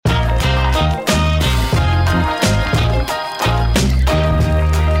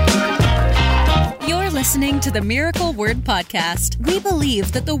listening to the Miracle Word Podcast. We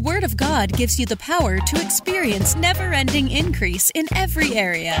believe that the Word of God gives you the power to experience never-ending increase in every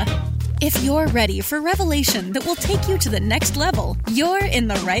area. If you're ready for revelation that will take you to the next level, you're in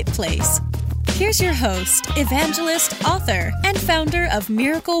the right place. Here's your host, evangelist, author, and founder of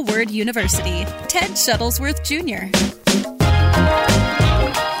Miracle Word University, Ted Shuttlesworth Jr.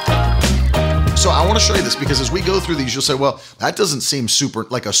 So I want to show you this because as we go through these, you'll say, well, that doesn't seem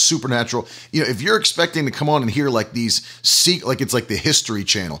like a supernatural. If you're expecting to come on and hear like these, like it's like the History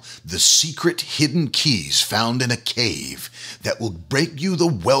Channel, the secret hidden keys found in a cave that will break you the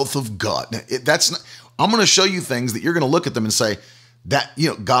wealth of God. Now, I'm going to show you things that you're going to look at them and say that,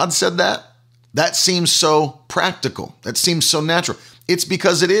 God said that. That seems so practical. That seems so natural. It's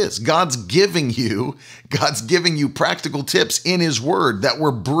because it is. God's giving you practical tips in his word that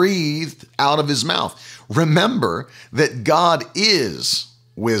were breathed out of his mouth. Remember that God is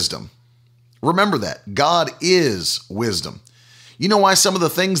wisdom. Remember that. God is wisdom. You know why some of the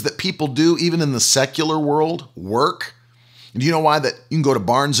things that people do, even in the secular world, work? Do you know why that you can go to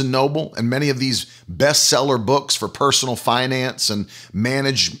Barnes & Noble and many of these bestseller books for personal finance and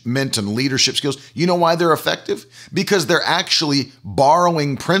management and leadership skills, you know why they're effective? Because they're actually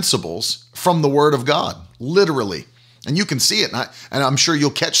borrowing principles from the Word of God, literally. And you can see it. And I'm sure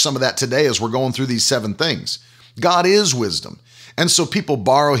you'll catch some of that today as we're going through these 7 things. God is wisdom. And so people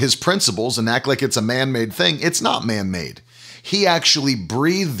borrow his principles and act like it's a man-made thing. It's not man-made. He actually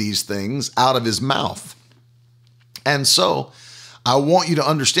breathed these things out of his mouth. And so I want you to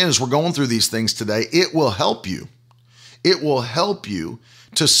understand as we're going through these things today, it will help you. It will help you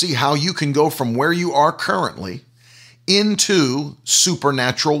to see how you can go from where you are currently into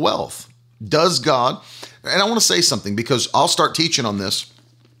supernatural wealth. Does God, and I want to say something because I'll start teaching on this.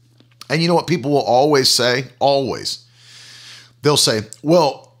 And you know what people will always say? Always. They'll say,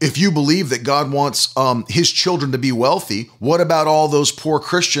 well, if you believe that God wants his children to be wealthy, what about all those poor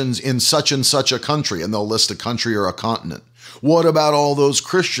Christians in such and such a country? And they'll list a country or a continent. What about all those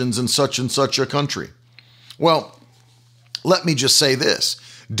Christians in such and such a country? Well, let me just say this.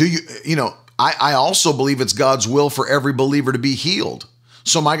 I also believe it's God's will for every believer to be healed.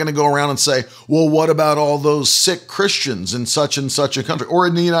 So am I going to go around and say, well, what about all those sick Christians in such and such a country or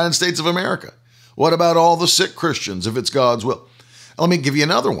in the United States of America? What about all the sick Christians if it's God's will? Let me give you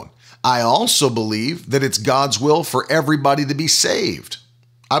another one. I also believe that it's God's will for everybody to be saved.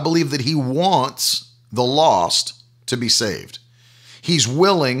 I believe that he wants the lost to be saved. He's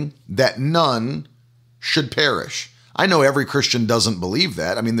willing that none should perish. I know every Christian doesn't believe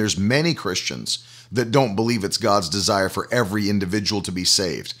that. I mean, there's many Christians that don't believe it's God's desire for every individual to be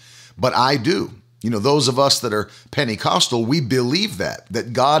saved. But I do. Those of us that are Pentecostal, we believe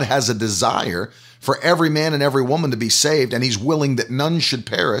that God has a desire for every man and every woman to be saved, and he's willing that none should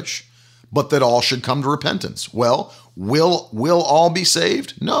perish, but that all should come to repentance. Well, will all be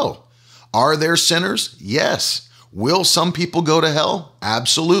saved? No. Are there sinners? Yes. Will some people go to hell?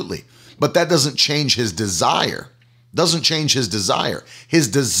 Absolutely. But that doesn't change his desire. Doesn't change his desire. His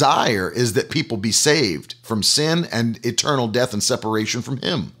desire is that people be saved from sin and eternal death and separation from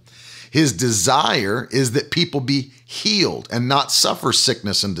him. His desire is that people be healed and not suffer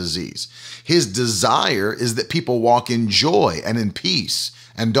sickness and disease. His desire is that people walk in joy and in peace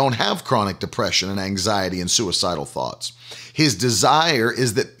and don't have chronic depression and anxiety and suicidal thoughts. His desire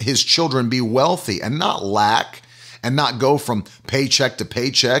is that his children be wealthy and not lack and not go from paycheck to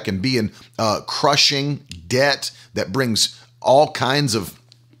paycheck and be in crushing debt that brings all kinds of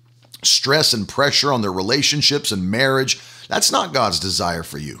stress and pressure on their relationships and marriage. That's not God's desire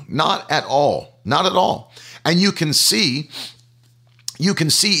for you. Not at all. Not at all. And you can see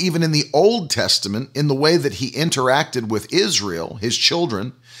even in the Old Testament, in the way that he interacted with Israel, his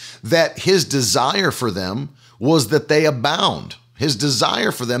children, that his desire for them was that they abound. His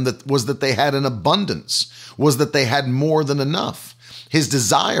desire for them was that they had an abundance, was that they had more than enough. His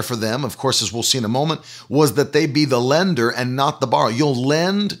desire for them, of course, as we'll see in a moment, was that they be the lender and not the borrower. You'll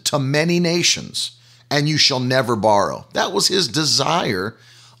lend to many nations, and you shall never borrow. That was his desire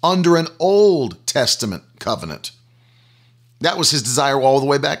under an Old Testament covenant. That was his desire all the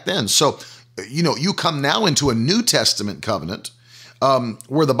way back then. So, you come now into a New Testament covenant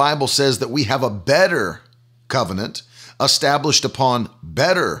where the Bible says that we have a better covenant established upon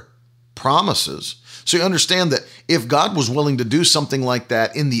better promises. So you understand that if God was willing to do something like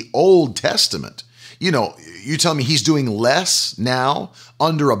that in the Old Testament, you tell me he's doing less now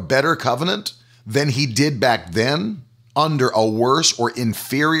under a better covenant than he did back then under a worse or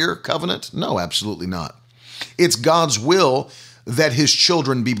inferior covenant? No, absolutely not. It's God's will that his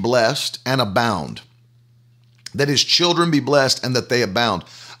children be blessed and abound. That his children be blessed and that they abound.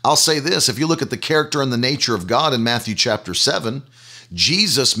 I'll say this, if you look at the character and the nature of God in Matthew chapter 7,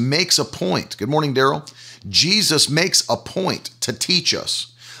 Jesus makes a point. Good morning, Daryl. Jesus makes a point to teach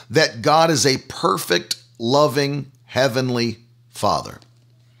us that God is a perfect, loving, heavenly Father,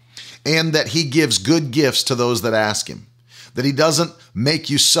 and that he gives good gifts to those that ask him, that he doesn't make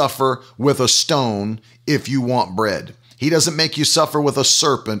you suffer with a stone if you want bread. He doesn't make you suffer with a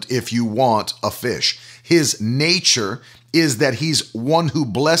serpent if you want a fish. His nature is that he's one who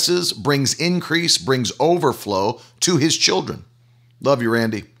blesses, brings increase, brings overflow to his children. Love you,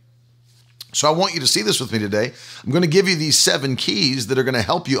 Randy. So I want you to see this with me today. I'm going to give you these 7 keys that are going to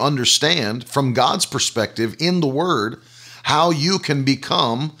help you understand from God's perspective in the Word how you can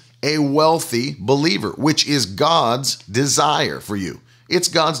become a wealthy believer, which is God's desire for you. It's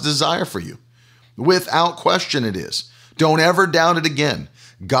God's desire for you. Without question it is. Don't ever doubt it again.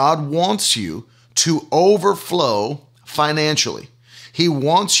 God wants you to overflow financially. He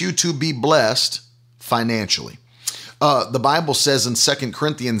wants you to be blessed financially. The Bible says in 2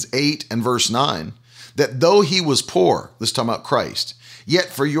 Corinthians 8 and verse 9, that though he was poor, this is talking about Christ,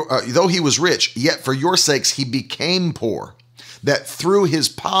 though he was rich, yet for your sakes he became poor, that through his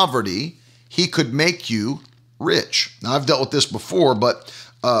poverty he could make you rich. Now I've dealt with this before, but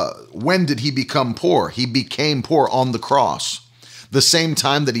when did he become poor? He became poor on the cross, the same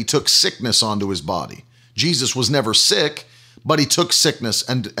time that he took sickness onto his body. Jesus was never sick, but he took sickness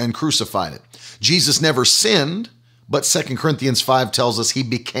and crucified it. Jesus never sinned, but 2 Corinthians 5 tells us he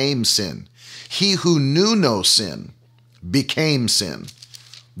became sin. He who knew no sin became sin,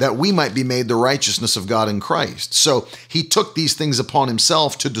 that we might be made the righteousness of God in Christ. So he took these things upon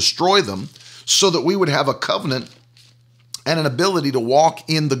himself to destroy them so that we would have a covenant and an ability to walk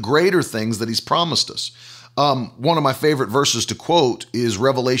in the greater things that he's promised us. One of my favorite verses to quote is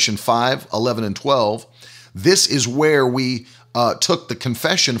Revelation 5, 11 and 12. This is where we took the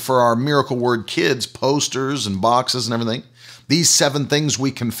confession for our Miracle Word Kids posters and boxes and everything. These 7 things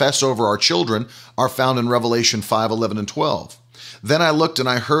we confess over our children are found in Revelation 5, 11 and 12. Then I looked and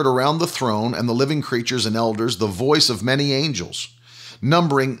I heard around the throne and the living creatures and elders the voice of many angels,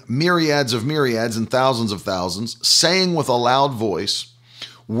 numbering myriads of myriads and thousands of thousands, saying with a loud voice,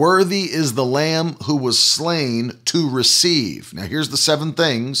 worthy is the Lamb who was slain to receive. Now here's the 7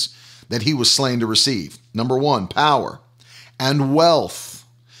 things that he was slain to receive. Number 1, power and wealth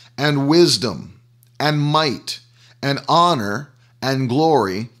and wisdom and might and honor and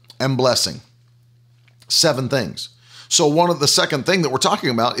glory and blessing. 7 things. So the second thing that we're talking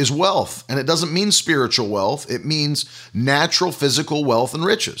about is wealth. And it doesn't mean spiritual wealth. It means natural, physical wealth and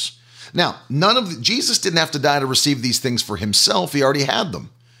riches. Now, Jesus didn't have to die to receive these things for himself. He already had them.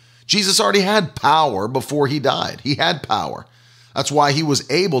 Jesus already had power before he died. He had power. That's why he was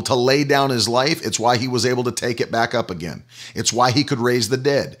able to lay down his life. It's why he was able to take it back up again. It's why he could raise the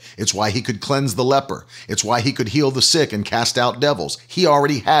dead. It's why he could cleanse the leper. It's why he could heal the sick and cast out devils. He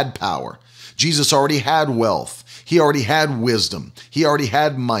already had power. Jesus already had wealth. He already had wisdom. He already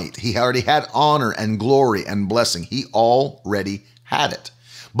had might. He already had honor and glory and blessing. He already had it.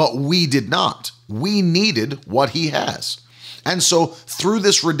 But we did not. We needed what he has. And so through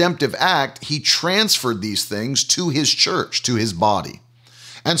this redemptive act, he transferred these things to his church, to his body.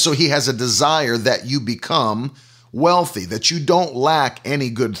 And so he has a desire that you become wealthy, that you don't lack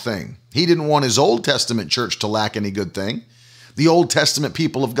any good thing. He didn't want his Old Testament church to lack any good thing. The Old Testament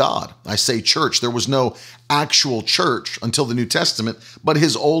people of God, I say church, there was no actual church until the New Testament, but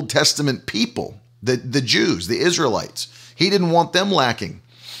his Old Testament people, the Jews, the Israelites, he didn't want them lacking.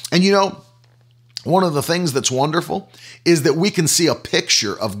 And you know, one of the things that's wonderful is that we can see a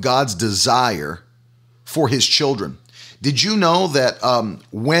picture of God's desire for his children. Did you know that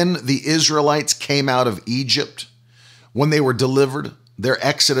when the Israelites came out of Egypt, when they were delivered, their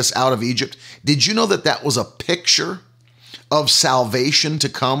exodus out of Egypt, did you know that that was a picture of salvation to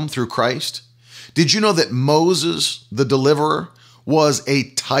come through Christ? Did you know that Moses, the deliverer, was a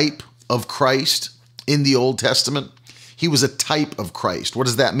type of Christ in the Old Testament? He was a type of Christ. What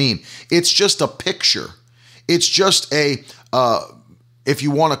does that mean? It's just a picture. It's just if you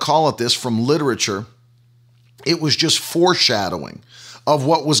want to call it this from literature, it was just foreshadowing of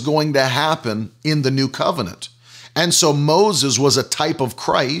what was going to happen in the new covenant. And so Moses was a type of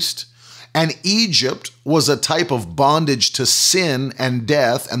Christ, and Egypt was a type of bondage to sin and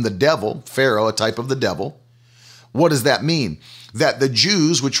death, and the devil, Pharaoh, a type of the devil. What does that mean? That the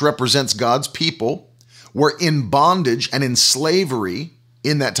Jews, which represents God's people, were in bondage and in slavery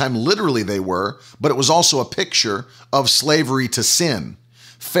in that time. Literally they were, but it was also a picture of slavery to sin.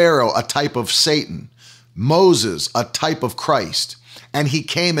 Pharaoh, a type of Satan. Moses, a type of Christ. And he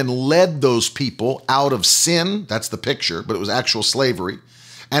came and led those people out of sin. That's the picture, but it was actual slavery.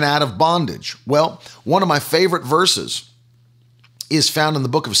 and out of bondage. Well, one of my favorite verses is found in the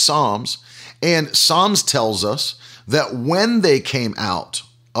book of Psalms, and Psalms tells us that when they came out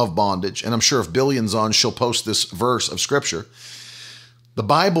of bondage, and I'm sure if Billion's on, she'll post this verse of scripture, the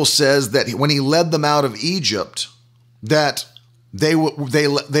Bible says that when he led them out of Egypt, that they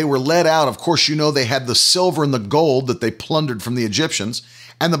were led out. Of course, you know, they had the silver and the gold that they plundered from the Egyptians.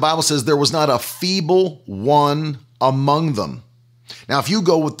 And the Bible says there was not a feeble one among them. Now, if you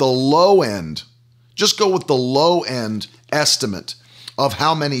go with the low end, just go with the low end estimate of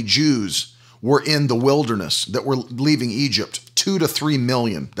how many Jews were in the wilderness that were leaving Egypt, 2 to 3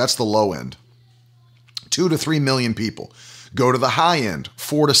 million. That's the low end. 2 to 3 million people. Go to the high end,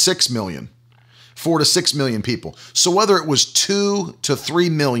 4 to 6 million. 4 to 6 million people. So whether it was 2 to 3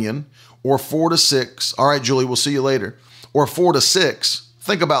 million or 4 to 6, all right, Julie, we'll see you later, or 4 to 6,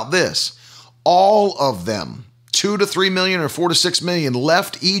 think about this. All of them, 2 to 3 million or 4 to 6 million,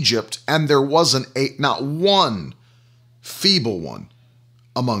 left Egypt, and there wasn't not one feeble one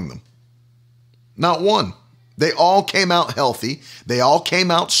among them. Not one. They all came out healthy. They all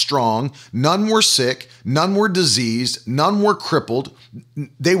came out strong. None were sick. None were diseased. None were crippled.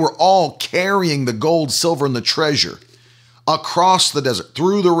 They were all carrying the gold, silver, and the treasure across the desert,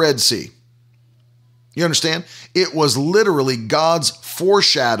 through the Red Sea. You understand? It was literally God's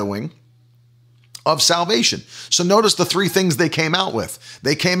foreshadowing of salvation. So notice the three things they came out with.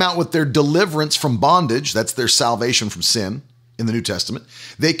 They came out with their deliverance from bondage. That's their salvation from sin in the New Testament.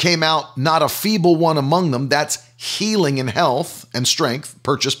 They came out not a feeble one among them. That's healing and health and strength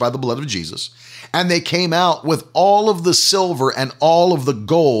purchased by the blood of Jesus. And they came out with all of the silver and all of the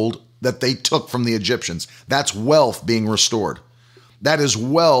gold that they took from the Egyptians. That's wealth being restored. That is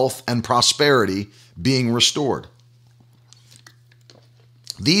wealth and prosperity being restored.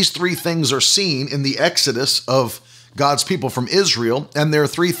 These three things are seen in the exodus of God's people from Israel, and there are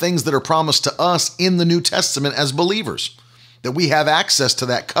three things that are promised to us in the New Testament as believers, that we have access to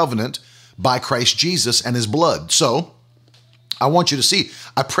that covenant by Christ Jesus and his blood. So I want you to see,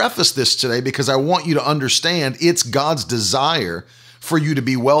 I preface this today because I want you to understand it's God's desire for you to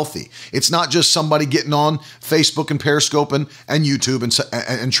be wealthy. It's not just somebody getting on Facebook and Periscope and YouTube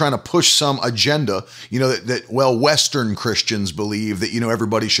and trying to push some agenda, that Western Christians believe that,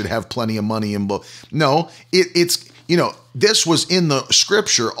 everybody should have plenty of money and no, it's this was in the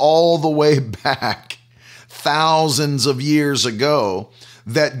scripture all the way back thousands of years ago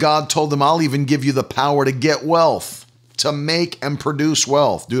that God told them, I'll even give you the power to get wealth, to make and produce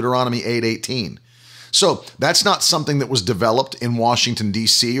wealth. Deuteronomy 8:18. So that's not something that was developed in Washington,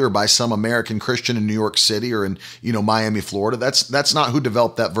 D.C. or by some American Christian in New York City or in, Miami, Florida. That's not who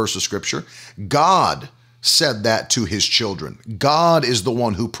developed that verse of scripture. God said that to his children. God is the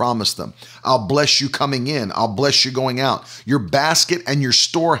one who promised them. I'll bless you coming in. I'll bless you going out. Your basket and your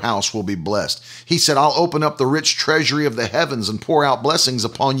storehouse will be blessed. He said, I'll open up the rich treasury of the heavens and pour out blessings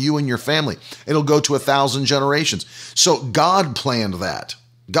upon you and your family. It'll go to 1,000 generations. So God planned that.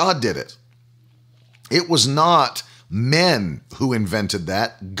 God did it. It was not men who invented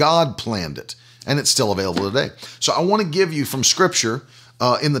that. God planned it, and it's still available today. So I want to give you from scripture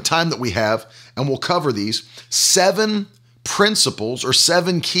in the time that we have, and we'll cover these 7 principles or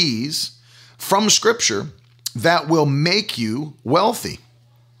 7 keys from scripture that will make you wealthy.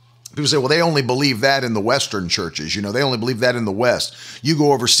 People say, well, they only believe that in the Western churches. They only believe that in the West. You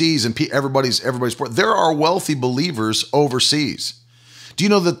go overseas and everybody's poor. There are wealthy believers overseas. Do you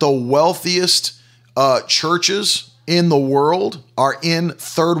know that the wealthiest churches in the world are in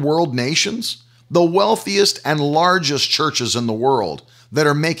third world nations? The wealthiest and largest churches in the world that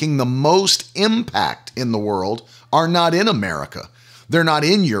are making the most impact in the world are not in America. They're not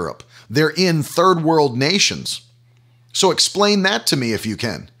in Europe. They're in third world nations. So explain that to me if you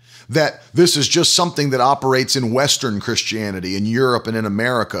can, that this is just something that operates in Western Christianity, in Europe and in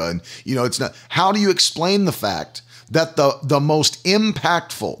America. And, it's not. How do you explain the fact that the most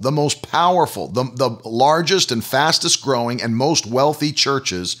impactful, the most powerful, the largest and fastest growing and most wealthy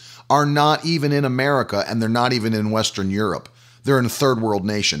churches are not even in America, and they're not even in Western Europe? They're in third world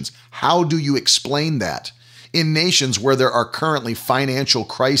nations. How do you explain that in nations where there are currently financial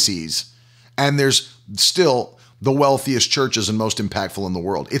crises and there's still the wealthiest churches and most impactful in the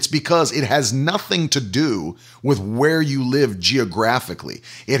world? It's because it has nothing to do with where you live geographically.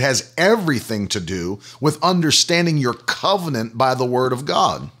 It has everything to do with understanding your covenant by the word of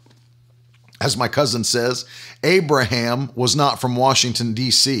God. As my cousin says, Abraham was not from Washington,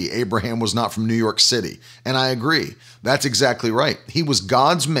 D.C. Abraham was not from New York City. And I agree. That's exactly right. He was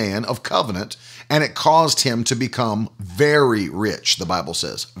God's man of covenant, and it caused him to become very rich, the Bible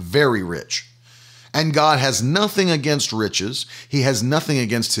says, very rich. And God has nothing against riches. He has nothing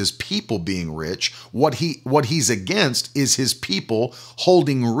against his people being rich. What he's against is his people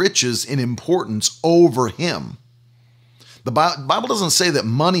holding riches in importance over him. The Bible doesn't say that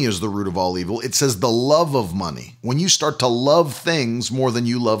money is the root of all evil. It says the love of money. When you start to love things more than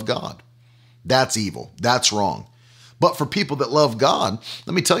you love God, that's evil. That's wrong. But for people that love God,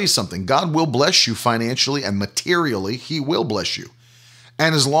 let me tell you something. God will bless you financially and materially. He will bless you.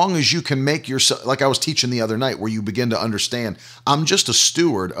 And as long as you can make yourself, like I was teaching the other night, where you begin to understand, I'm just a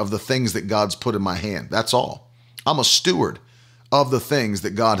steward of the things that God's put in my hand. That's all. I'm a steward of the things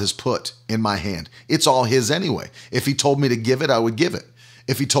that God has put in my hand. It's all his anyway. If he told me to give it, I would give it.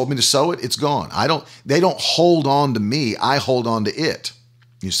 If he told me to sow it, it's gone. They don't hold on to me. I hold on to it,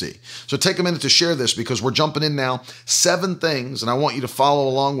 you see. So take a minute to share this, because we're jumping in now. 7 things, and I want you to follow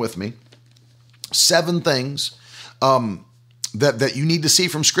along with me. 7 things that you need to see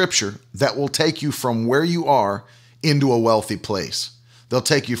from Scripture that will take you from where you are into a wealthy place. They'll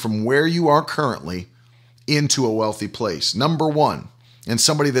take you from where you are currently into a wealthy place. Number 1, and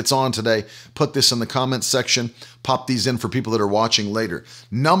somebody that's on today, put this in the comments section, pop these in for people that are watching later.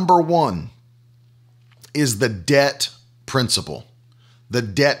 Number 1 is the debt principle. The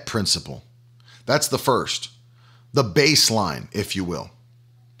debt principle. That's the first, the baseline, if you will.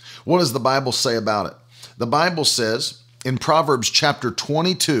 What does the Bible say about it? The Bible says in Proverbs chapter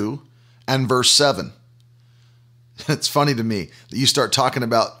 22 and verse 7, it's funny to me that you start talking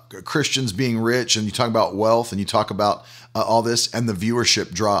about Christians being rich and you talk about wealth and you talk about all this, and the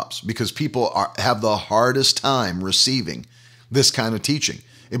viewership drops because people have the hardest time receiving this kind of teaching.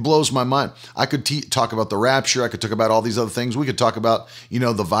 It blows my mind. I could talk about the rapture. I could talk about all these other things. We could talk about,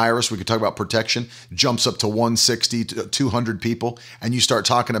 the virus. We could talk about protection. Jumps up to 160 to 200 people. And you start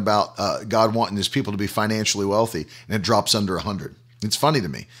talking about God wanting his people to be financially wealthy, and it drops under 100. It's funny to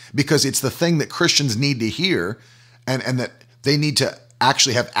me because it's the thing that Christians need to hear and that they need to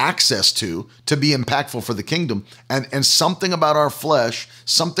actually have access to be impactful for the kingdom. And something about our flesh,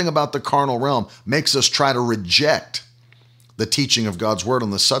 something about the carnal realm makes us try to reject the teaching of God's word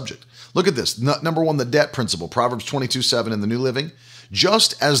on this subject. Look at this. Number 1, the debt principle. Proverbs 22:7 in the New Living.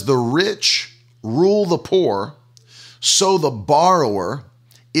 Just as the rich rule the poor, so the borrower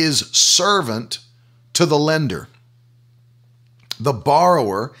is servant to the lender. The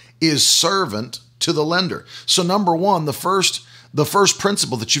borrower is servant to the lender. So number 1, the first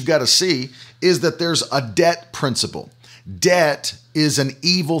principle that you've got to see is that there's a debt principle. Debt is an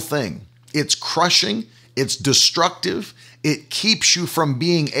evil thing. It's crushing. It's destructive. It keeps you from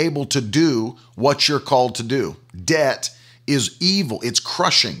being able to do what you're called to do. Debt is evil. It's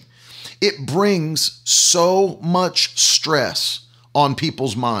crushing. It brings so much stress on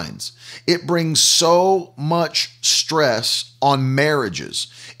people's minds. It brings so much stress on marriages.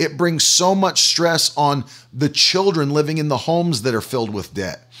 It brings so much stress on the children living in the homes that are filled with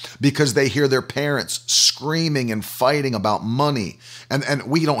debt because they hear their parents screaming and fighting about money. And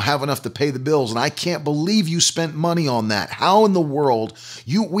we don't have enough to pay the bills. And I can't believe you spent money on that. How in the world?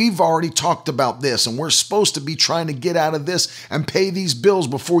 We've already talked about this, and we're supposed to be trying to get out of this and pay these bills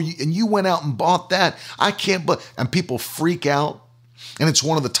before you went out and bought that. I can't, and people freak out. And it's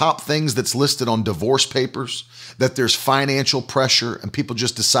one of the top things that's listed on divorce papers, that there's financial pressure, and people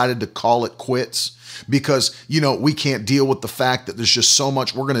just decided to call it quits because, we can't deal with the fact that there's just so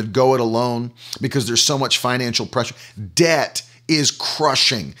much, we're going to go it alone because there's so much financial pressure. Debt is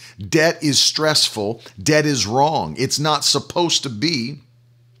crushing. Debt is stressful. Debt is wrong. It's not supposed to be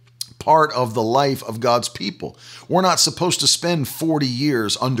part of the life of God's people. We're not supposed to spend 40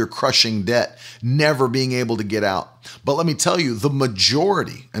 years under crushing debt, never being able to get out. But let me tell you, the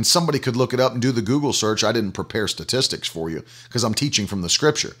majority, and somebody could look it up and do the Google search. I didn't prepare statistics for you because I'm teaching from the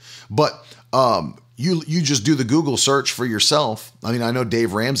scripture. But you just do the Google search for yourself. I mean, I know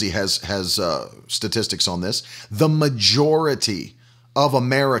Dave Ramsey has statistics on this. The majority of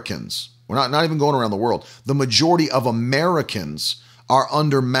Americans, we're not even going around the world, the majority of Americans are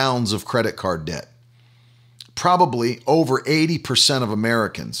under mounds of credit card debt. Probably over 80% of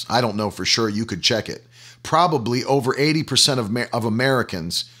Americans, I don't know for sure, you could check it. Probably over 80% of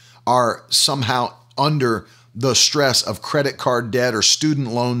Americans are somehow under the stress of credit card debt or student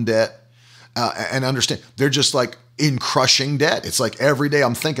loan debt. And understand, they're just like in crushing debt. It's like every day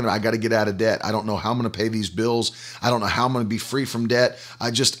I'm thinking, I got to get out of debt. I don't know how I'm going to pay these bills. I don't know how I'm going to be free from debt.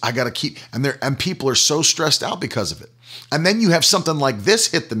 I got to keep, and people are so stressed out because of it. And then you have something like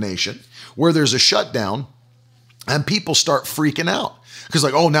this hit the nation where there's a shutdown and people start freaking out because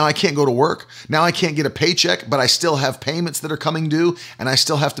like, oh, now I can't go to work. Now I can't get a paycheck, but I still have payments that are coming due and I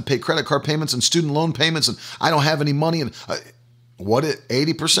still have to pay credit card payments and student loan payments and I don't have any money. And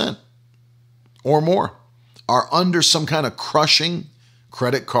 80%? or more are under some kind of crushing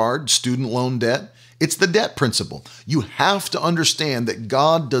credit card, student loan debt. It's the debt principle. You have to understand that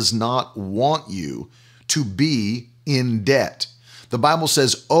God does not want you to be in debt. The Bible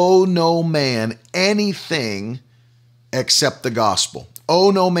says, owe no man anything except the gospel.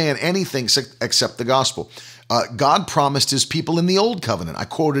 Owe no man anything except the gospel. God promised his people in the old covenant. I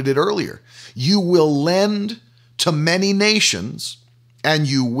quoted it earlier. You will lend to many nations and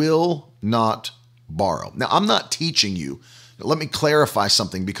you will not borrow. Now, I'm not teaching you. Let me clarify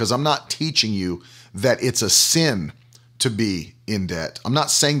something, because I'm not teaching you that it's a sin to be in debt. I'm not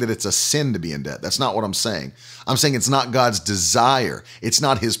saying that it's a sin to be in debt. That's not what I'm saying. I'm saying it's not God's desire. It's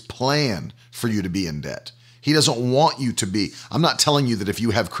not his plan for you to be in debt. He doesn't want you to be. I'm not telling you that if you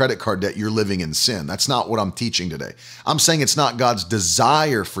have credit card debt, you're living in sin. That's not what I'm teaching today. I'm saying it's not God's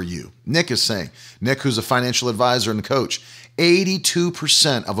desire for you. Nick is saying, Nick, who's a financial advisor and coach,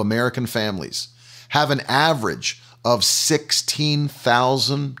 82% of American families have an average of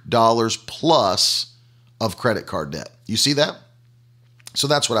 $16,000 plus of credit card debt. You see that? So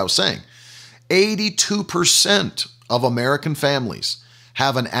that's what I was saying. 82% of American families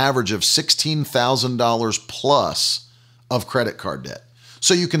have an average of $16,000 plus of credit card debt.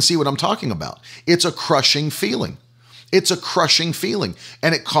 So you can see what I'm talking about. It's a crushing feeling. It's a crushing feeling,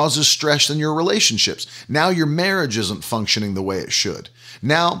 and it causes stress in your relationships. Now your marriage isn't functioning the way it should.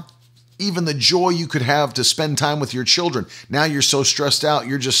 Now, even the joy you could have to spend time with your children, now you're so stressed out,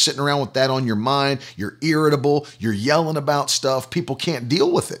 you're just sitting around with that on your mind. You're irritable. You're yelling about stuff. People can't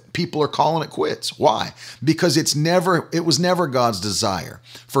deal with it. People are calling it quits. Why? Because it was never God's desire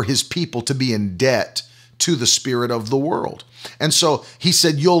for his people to be in debt to the spirit of the world. And so he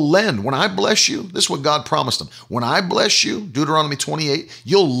said, you'll lend. When I bless you, this is what God promised them. When I bless you, Deuteronomy 28,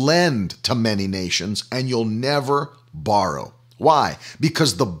 you'll lend to many nations and you'll never borrow. Why?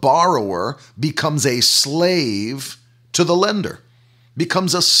 Because the borrower becomes a slave to the lender,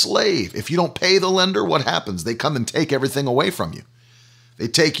 becomes a slave. If you don't pay the lender, what happens? They come and take everything away from you. They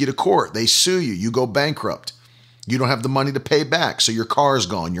take you to court. They sue you. You go bankrupt. You don't have the money to pay back. So your car's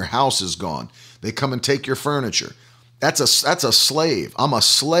gone. Your house is gone. They come and take your furniture. That's a slave. I'm a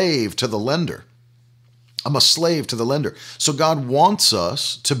slave to the lender. I'm a slave to the lender. So God wants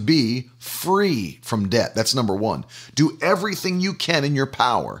us to be free from debt. That's number one. Do everything you can in your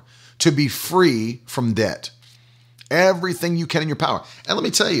power to be free from debt. Everything you can in your power. And let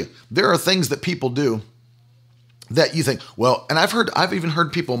me tell you, there are things that people do that you think, well, and I've even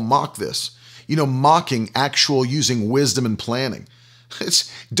heard people mock this, mocking actual using wisdom and planning.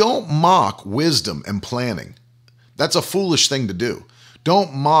 Don't mock wisdom and planning. That's a foolish thing to do.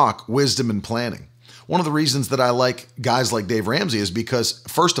 Don't mock wisdom and planning. One of the reasons that I like guys like Dave Ramsey is because,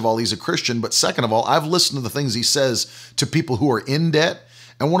 first of all, he's a Christian, but second of all, I've listened to the things he says to people who are in debt.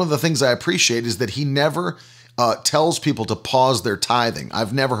 And one of the things I appreciate is that he never tells people to pause their tithing.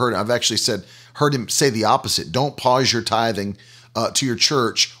 I've actually heard him say the opposite. Don't pause your tithing to your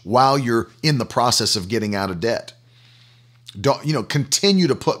church while you're in the process of getting out of debt. Continue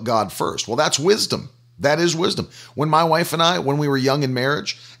to put God first. Well, that's wisdom. That is wisdom. When my wife and I, when we were young in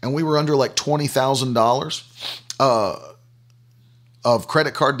marriage and we were under like $20,000 of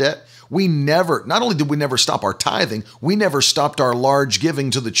credit card debt, not only did we never stop our tithing, we never stopped our large giving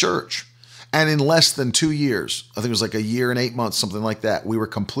to the church. And in less than 2 years, I think it was like a year and 8 months, something like that, we were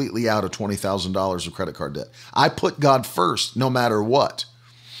completely out of $20,000 of credit card debt. I put God first no matter what.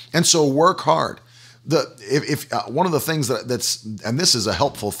 And so work hard. One of the things that's and this is a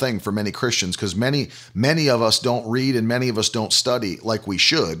helpful thing for many Christians, because many of us don't read and many of us don't study like we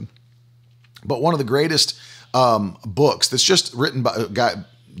should. But one of the greatest books that's just written by a guy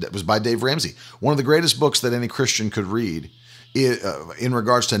that was by Dave Ramsey. One of the greatest books that any Christian could read in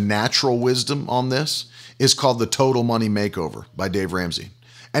regards to natural wisdom on this is called The Total Money Makeover by Dave Ramsey.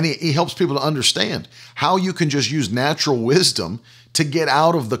 And he helps people to understand how you can just use natural wisdom to get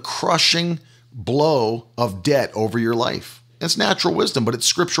out of the crushing blow of debt over your life. It's natural wisdom, but it's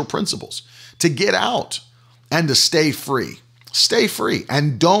scriptural principles to get out and to stay free. Stay free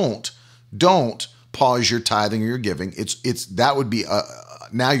and don't pause your tithing or your giving. That would be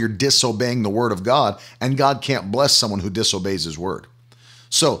now you're disobeying the word of God, and God can't bless someone who disobeys his word.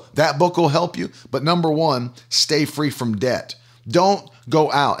 So that book will help you. But number one, stay free from debt. Don't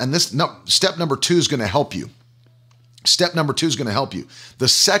go out. And step number 2 is going to help you. Step number 2 is going to help you. The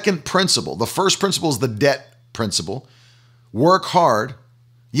second principle, the first principle is the debt principle. Work hard.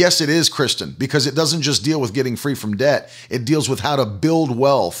 Yes, it is, Kristen, because it doesn't just deal with getting free from debt. It deals with how to build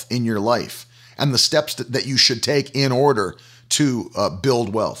wealth in your life and the steps that you should take in order to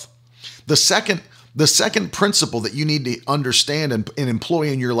build wealth. The second The second principle that you need to understand and employ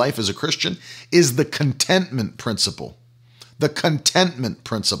in your life as a Christian is the contentment principle. The contentment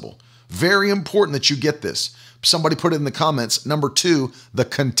principle. Very important that you get this. Somebody put it in the comments. Number 2, the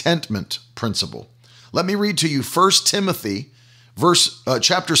contentment principle. Let me read to you 1 Timothy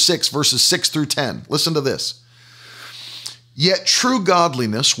chapter 6, verses 6 through 10. Listen to this. Yet true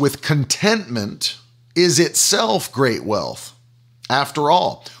godliness with contentment is itself great wealth. After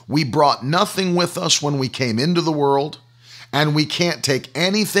all, we brought nothing with us when we came into the world, and we can't take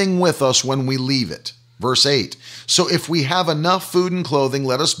anything with us when we leave it. Verse 8, so if we have enough food and clothing,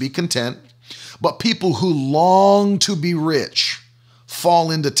 let us be content. But people who long to be rich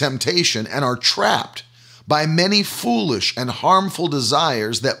fall into temptation and are trapped by many foolish and harmful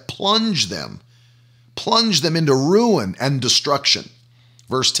desires that plunge them into ruin and destruction.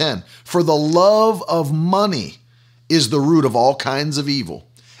 Verse 10, for the love of money is the root of all kinds of evil.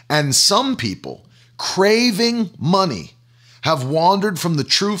 And some people, craving money, have wandered from the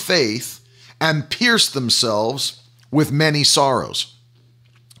true faith and pierced themselves with many sorrows.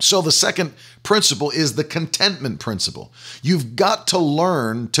 So the second principle is the contentment principle. You've got to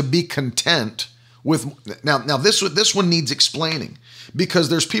learn to be content with, now this one needs explaining, because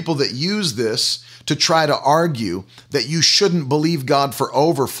there's people that use this to try to argue that you shouldn't believe God for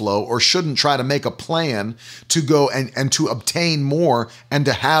overflow or shouldn't try to make a plan to go and to obtain more and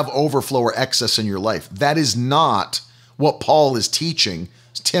to have overflow or excess in your life. That is not what Paul is teaching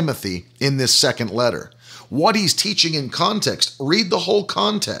Timothy in this second letter. What he's teaching in context, read the whole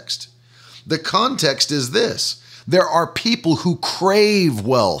context. The context is this: there are people who crave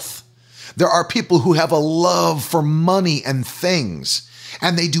wealth. There are people who have a love for money and things,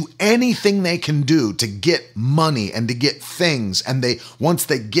 and they do anything they can do to get money and to get things. And once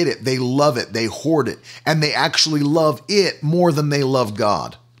they get it, they love it, they hoard it, and they actually love it more than they love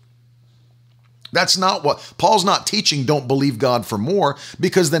God. That's not what Paul's not teaching. Don't believe God for more,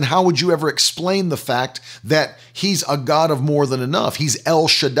 because then how would you ever explain the fact that he's a God of more than enough? He's El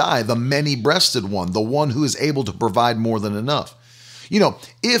Shaddai, the many-breasted one, the one who is able to provide more than enough.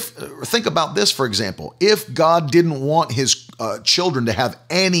 Think about this, for example, if God didn't want his children to have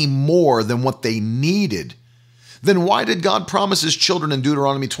any more than what they needed, then why did God promise his children in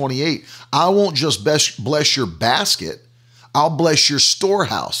Deuteronomy 28, I won't just bless your basket, I'll bless your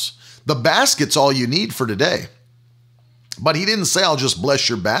storehouse. The basket's all you need for today. But he didn't say, I'll just bless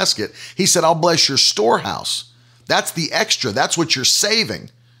your basket. He said, I'll bless your storehouse. That's the extra. That's what you're saving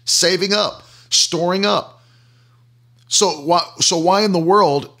up, storing up. So why in the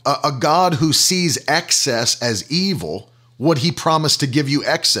world, a God who sees excess as evil, would he promise to give you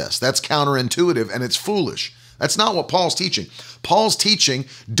excess? That's counterintuitive and it's foolish. That's not what Paul's teaching. Paul's teaching,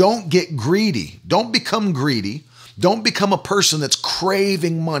 don't get greedy. Don't become greedy. Don't become a person that's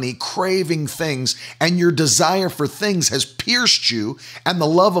craving money, craving things, and your desire for things has pierced you, and the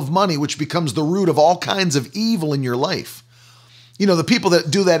love of money, which becomes the root of all kinds of evil in your life. The people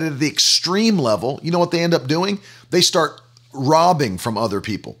that do that at the extreme level, you know what they end up doing? They start robbing from other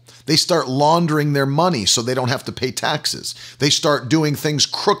people. They start laundering their money so they don't have to pay taxes. They start doing things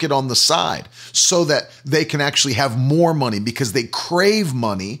crooked on the side so that they can actually have more money because they crave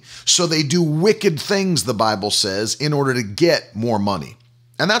money. So they do wicked things, the Bible says, in order to get more money.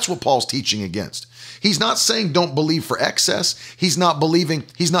 And that's what Paul's teaching against. He's not saying don't believe for excess. He's not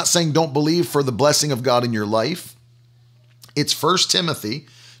saying don't believe for the blessing of God in your life. It's 1 Timothy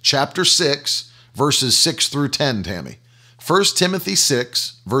chapter 6, verses 6 through 10, Tammy. 1 Timothy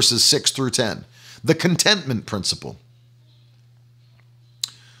 6, verses 6 through 10. The contentment principle.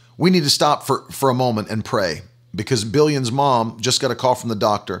 We need to stop for a moment and pray, because Billion's mom just got a call from the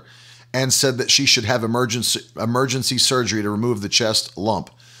doctor and said that she should have emergency surgery to remove the chest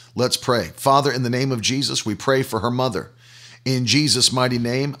lump. Let's pray. Father, in the name of Jesus, we pray for her mother. In Jesus' mighty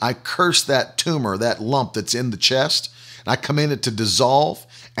name, I curse that tumor, that lump that's in the chest, and I command it to dissolve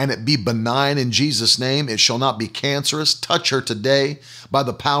and it be benign in Jesus' name. It shall not be cancerous. Touch her today by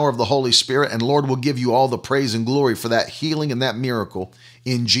the power of the Holy Spirit, and Lord will give you all the praise and glory for that healing and that miracle.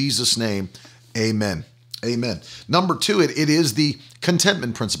 In Jesus' name, amen. Amen. Number 2, it is the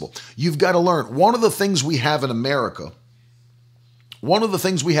contentment principle. You've got to learn. One of the things we have in America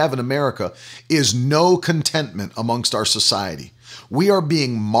is no contentment amongst our society. We are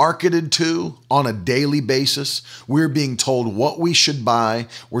being marketed to on a daily basis. We're being told what we should buy.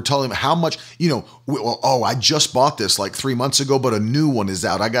 We're telling them how much, I just bought this like 3 months ago, but a new one is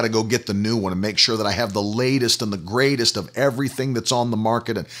out. I got to go get the new one and make sure that I have the latest and the greatest of everything that's on the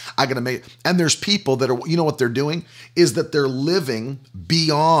market. And and there's people that are, what they're doing is that they're living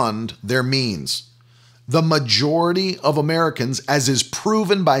beyond their means. The majority of Americans, as is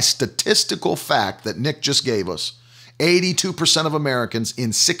proven by statistical fact that Nick just gave us, 82% of Americans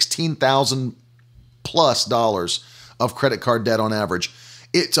in $16,000 plus of credit card debt on average.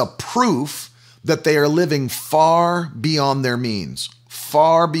 It's a proof that they are living far beyond their means,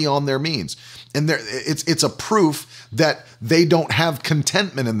 far beyond their means. And it's a proof that they don't have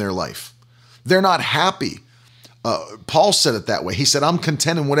contentment in their life. They're not happy. Paul said it that way. He said, I'm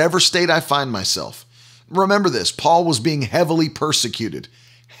content in whatever state I find myself. Remember this, Paul was being heavily persecuted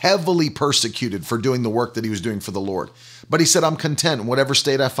for doing the work that he was doing for the Lord. But he said, I'm content in whatever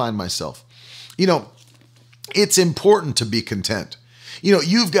state I find myself. You know, it's important to be content. You know,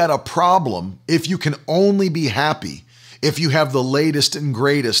 you've got a problem if you can only be happy if you have the latest and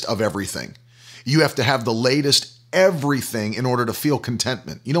greatest of everything. You have to have the latest everything in order to feel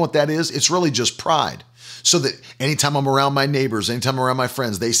contentment. You know what that is? It's really just pride. So that anytime I'm around my neighbors, anytime I'm around my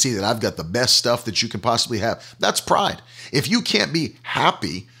friends, they see that I've got the best stuff that you can possibly have. That's pride. If you can't be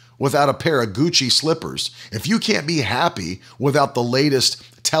happy without a pair of Gucci slippers, if you can't be happy without the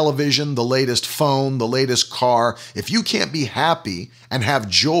latest television, the latest phone, the latest car, if you can't be happy and have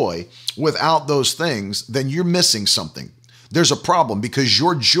joy without those things, then you're missing something. There's a problem because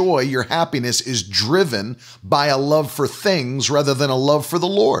your joy, your happiness is driven by a love for things rather than a love for the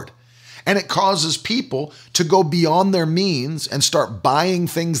Lord. And it causes people to go beyond their means and start buying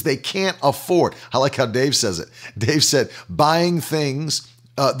things they can't afford. I like how Dave says it. Dave said, buying things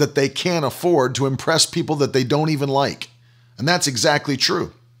that they can't afford to impress people that they don't even like. And that's exactly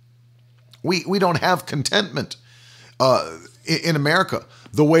true. We don't have contentment in America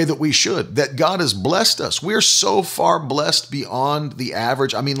the way that we should, that God has blessed us. We're so far blessed beyond the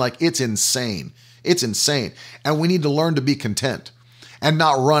average. I mean, like, it's insane. It's insane. And we need to learn to be content and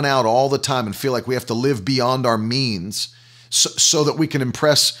not run out all the time and feel like we have to live beyond our means so that we can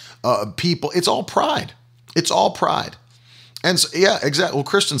impress people. It's all pride. It's all pride. And so, yeah, exactly. Well,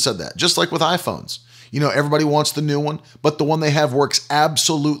 Christian said that, just like with iPhones. You know, everybody wants the new one, but the one they have works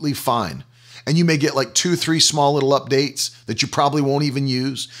absolutely fine. And you may get like 2-3 small little updates that you probably won't even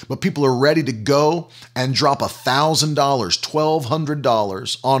use, but people are ready to go and drop $1,000,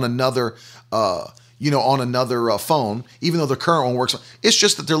 $1,200 on another phone, even though the current one works. It's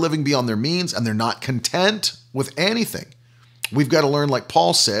just that they're living beyond their means and they're not content with anything. We've got to learn, like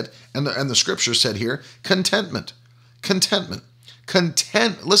Paul said, and the scripture said here, contentment. Listen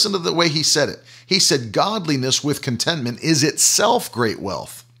to the way he said it. He said, godliness with contentment is itself great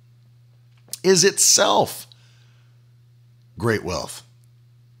wealth. Is itself great wealth.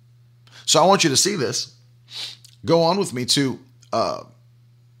 So I want you to see this. Go on with me to the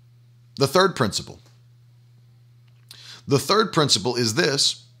third principle. The third principle is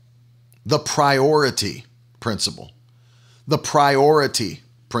this, the priority principle. The priority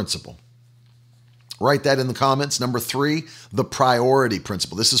principle. Write that in the comments. Number 3, the priority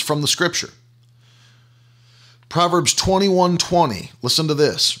principle. This is from the scripture. Proverbs 21:20. Listen to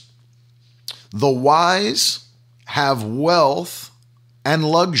this. The wise have wealth and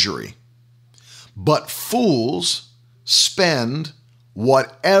luxury, but fools spend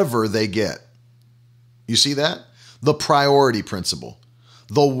whatever they get. You see that? The priority principle.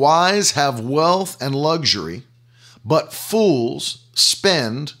 The wise have wealth and luxury, but fools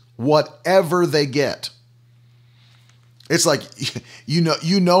spend whatever they get. It's like,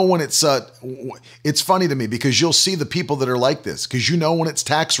 you know when it's funny to me because you'll see the people that are like this because you know when it's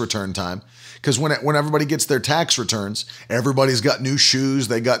tax return time. Because when everybody gets their tax returns, everybody's got new shoes,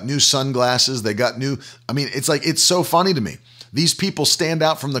 they got new sunglasses, they got new, it's like, it's so funny to me. These people stand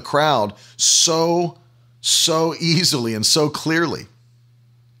out from the crowd so easily and so clearly.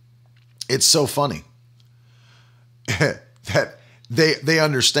 It's so funny that they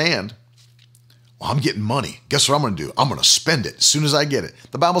understand, well, I'm getting money. Guess what I'm going to do? I'm going to spend it as soon as I get it.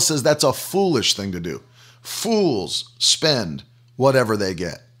 The Bible says that's a foolish thing to do. Fools spend whatever they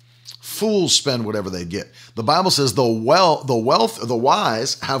get. Fools spend whatever they get. The Bible says the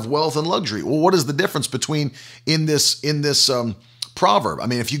wise have wealth and luxury. Well, what is the difference between in this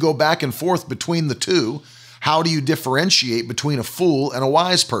proverb? If you go back and forth between the two, how do you differentiate between a fool and a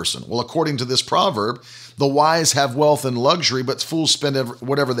wise person? Well, according to this proverb, the wise have wealth and luxury, but fools spend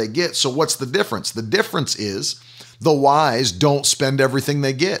whatever they get. So what's the difference? The difference is the wise don't spend everything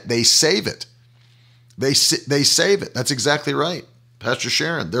they get. They save it. They save it. That's exactly right. Pastor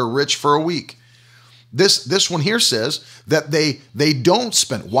Sharon, they're rich for a week. This one here says that they don't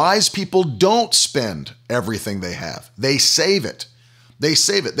spend. Wise people don't spend everything they have. They save it. They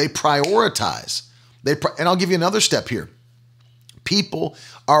save it. They prioritize. And I'll give you another step here. People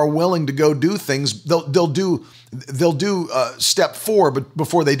are willing to go do things. They'll do step 4, but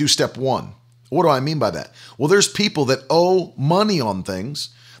before they do step 1, What do I mean by that? Well, there's people that owe money on things.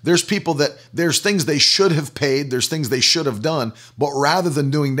 There's people that there's things they should have paid. There's things they should have done. But rather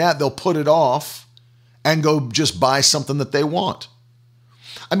than doing that, they'll put it off and go just buy something that they want.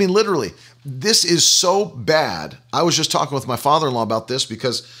 I mean, literally, this is so bad. I was just talking with my father-in-law about this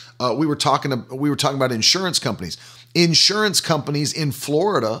because we were talking about insurance companies. Insurance companies in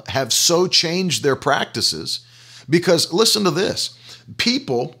Florida have so changed their practices because, listen to this,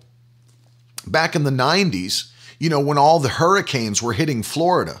 people back in the 90s, when all the hurricanes were hitting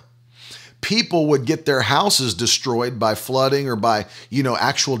Florida, people would get their houses destroyed by flooding or by,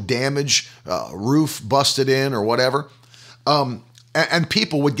 actual damage, roof busted in or whatever. And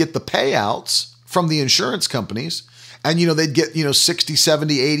people would get the payouts from the insurance companies. And, they'd get, $60,000,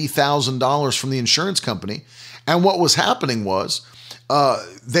 $70,000, $80,000 from the insurance company. And what was happening was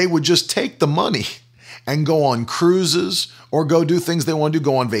they would just take the money and go on cruises or go do things they want to do,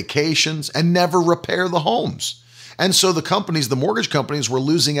 go on vacations and never repair the homes. And so the mortgage companies were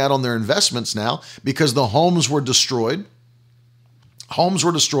losing out on their investments now because the homes were destroyed. Homes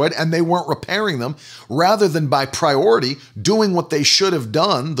were destroyed and they weren't repairing them. Rather than by priority doing what they should have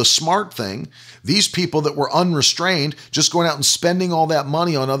done, the smart thing, these people that were unrestrained, just going out and spending all that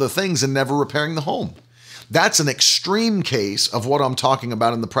money on other things and never repairing the home. That's an extreme case of what I'm talking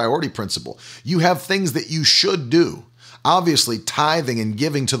about in the priority principle. You have things that you should do. Obviously, tithing and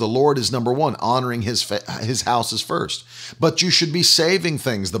giving to the Lord is number one. Honoring his house is first. But you should be saving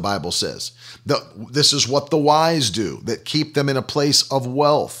things, the Bible says. This is what the wise do, that keep them in a place of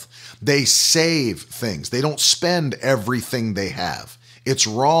wealth. They save things. They don't spend everything they have. It's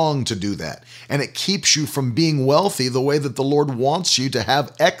wrong to do that. And it keeps you from being wealthy the way that the Lord wants you to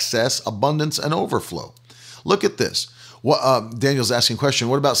have excess, abundance, and overflow. Look at this. Daniel's asking a question.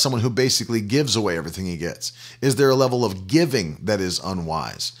 What about someone who basically gives away everything he gets? Is there a level of giving that is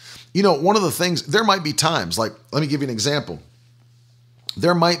unwise? One of the things, there might be times, like, let me give you an example.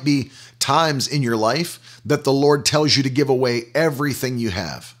 There might be times in your life that the Lord tells you to give away everything you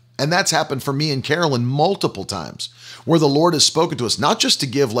have. And that's happened for me and Carolyn multiple times, where the Lord has spoken to us, not just to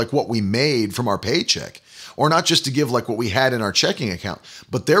give like what we made from our paycheck, or not just to give like what we had in our checking account,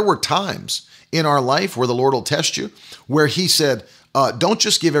 but there were times in our life where the Lord will test you, where he said, don't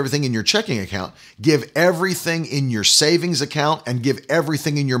just give everything in your checking account, give everything in your savings account and give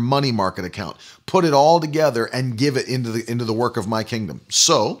everything in your money market account. Put it all together and give it into the work of my kingdom.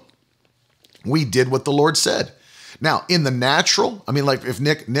 So we did what the Lord said. Now, in the natural, like if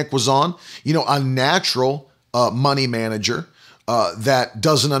Nick was on, a natural money manager that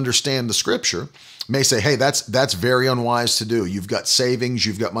doesn't understand the scripture may say, hey, that's very unwise to do. You've got savings,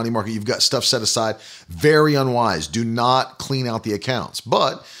 you've got money market, you've got stuff set aside. Very unwise. Do not clean out the accounts.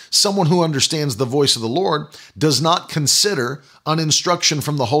 But someone who understands the voice of the Lord does not consider an instruction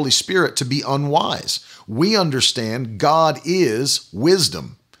from the Holy Spirit to be unwise. We understand God is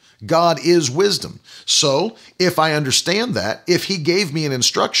wisdom. God is wisdom. So if I understand that, if he gave me an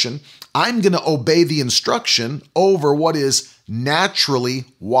instruction, I'm going to obey the instruction over what is naturally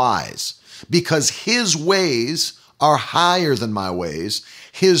wise. Because his ways are higher than my ways.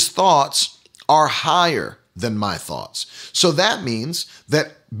 His thoughts are higher than my thoughts. So that means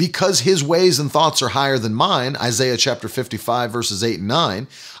that because his ways and thoughts are higher than mine, Isaiah chapter 55, verses 8 and 9,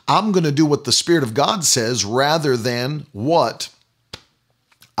 I'm going to do what the Spirit of God says rather than what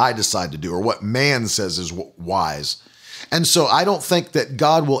I decide to do or what man says is wise. And so I don't think that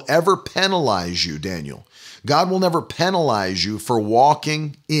God will ever penalize you, Daniel. God will never penalize you for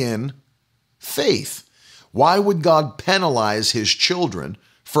walking in faith. Why would God penalize his children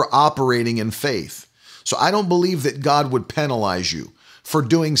for operating in faith? So I don't believe that God would penalize you for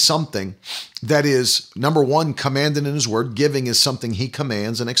doing something that is, number one, commanded in his word. Giving is something he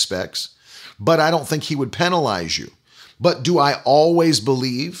commands and expects. But I don't think he would penalize you. But do I always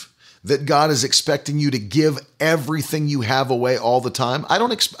believe that God is expecting you to give everything you have away all the time? I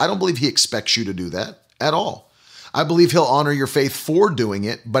don't believe he expects you to do that at all. I believe he'll honor your faith for doing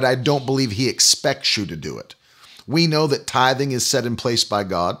it, but I don't believe he expects you to do it. We know that tithing is set in place by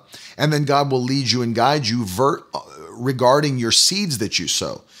God, and then God will lead you and guide you regarding your seeds that you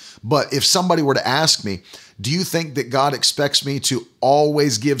sow. But if somebody were to ask me, do you think that God expects me to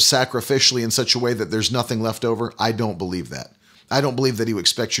always give sacrificially in such a way that there's nothing left over? I don't believe that. I don't believe that he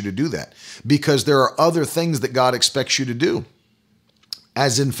expects you to do that because there are other things that God expects you to do.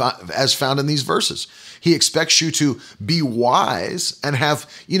 As found in these verses. He expects you to be wise and have,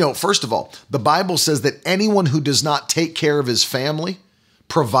 first of all, the Bible says that anyone who does not take care of his family,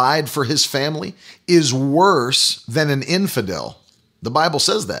 provide for his family, is worse than an infidel. The Bible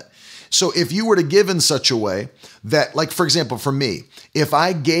says that. So if you were to give in such a way that, like, for example, for me, if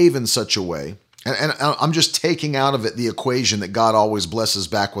I gave in such a way, and I'm just taking out of it the equation that God always blesses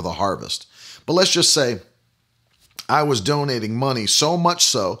back with a harvest. But let's just say I was donating money so much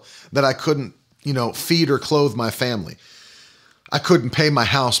so that I couldn't, feed or clothe my family. I couldn't pay my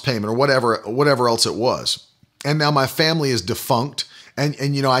house payment or whatever else it was. And now my family is defunct. And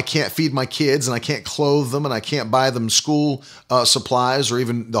I can't feed my kids and I can't clothe them and I can't buy them school supplies or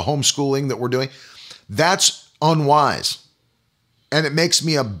even the homeschooling that we're doing. That's unwise. And it makes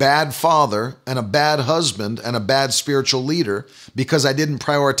me a bad father and a bad husband and a bad spiritual leader because I didn't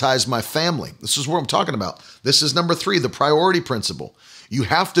prioritize my family. This is what I'm talking about. This is number 3, the priority principle. You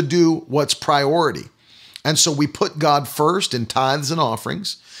have to do what's priority. And so we put God first in tithes and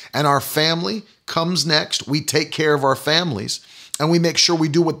offerings, and our family comes next. We take care of our families. And we make sure we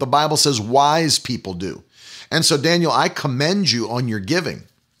do what the Bible says wise people do. And so, Daniel, I commend you on your giving.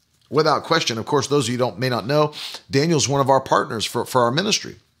 Without question. Of course, those of you may not know, Daniel's one of our partners for our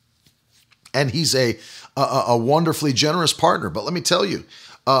ministry. And he's a wonderfully generous partner. But let me tell you,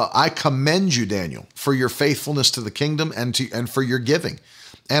 I commend you, Daniel, for your faithfulness to the kingdom and for your giving.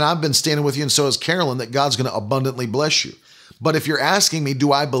 And I've been standing with you, and so has Carolyn, that God's going to abundantly bless you. But if you're asking me,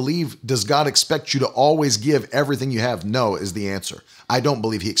 does God expect you to always give everything you have? No, is the answer. I don't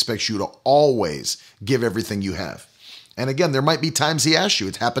believe he expects you to always give everything you have. And again, there might be times he asks you.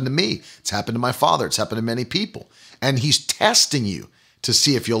 It's happened to me. It's happened to my father. It's happened to many people. And he's testing you to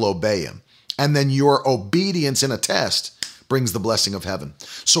see if you'll obey him. And then your obedience in a test brings the blessing of heaven.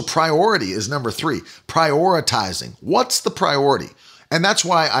 So priority is number 3, prioritizing. What's the priority? And that's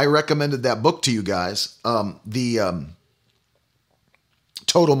why I recommended that book to you guys, the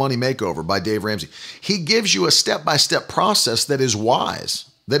Total Money Makeover by Dave Ramsey. He gives you a step-by-step process that is wise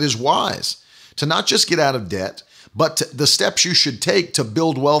to not just get out of debt, but the steps you should take to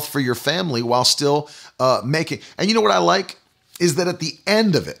build wealth for your family while still making. And you know what I like is that at the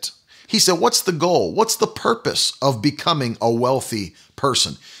end of it, he said, what's the goal? What's the purpose of becoming a wealthy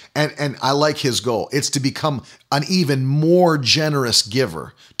person? And I like his goal. It's to become an even more generous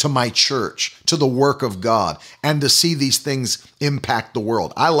giver to my church, to the work of God, and to see these things impact the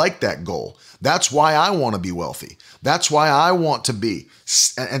world. I like that goal. That's why I want to be wealthy. That's why I want to be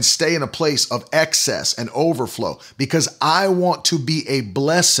and stay in a place of excess and overflow, because I want to be a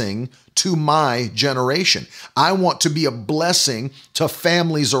blessing to my generation. I want to be a blessing to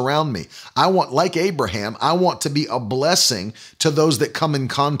families around me. Like Abraham, I want to be a blessing to those that come in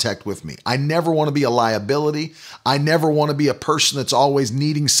contact with me. I never want to be a liability. I never want to be a person that's always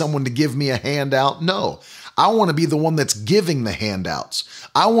needing someone to give me a handout. No. I want to be the one that's giving the handouts.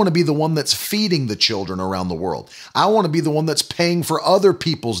 I want to be the one that's feeding the children around the world. I want to be the one that's paying for other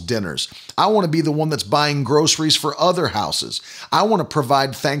people's dinners. I want to be the one that's buying groceries for other houses. I want to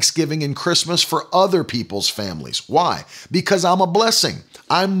provide Thanksgiving and Christmas for other people's families. Why? Because I'm a blessing.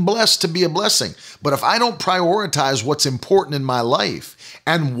 I'm blessed to be a blessing. But if I don't prioritize what's important in my life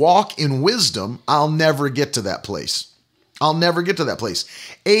and walk in wisdom, I'll never get to that place.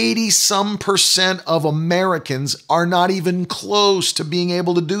 80% of Americans are not even close to being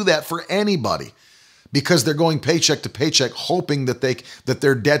able to do that for anybody because they're going paycheck to paycheck, hoping that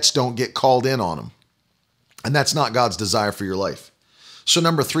their debts don't get called in on them. And that's not God's desire for your life. So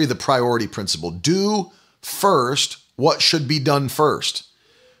number 3, the priority principle. Do first what should be done first.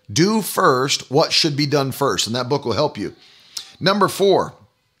 Do first what should be done first. And that book will help you. Number four,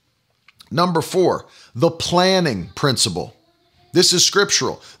 the planning principle. This is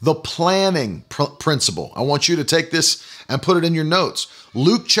scriptural. The planning principle. I want you to take this and put it in your notes.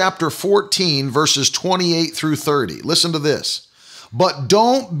 Luke chapter 14, verses 28 through 30. Listen to this. But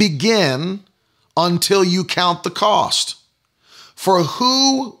don't begin until you count the cost. For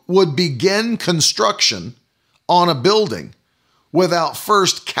who would begin construction on a building without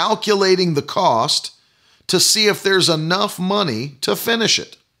first calculating the cost to see if there's enough money to finish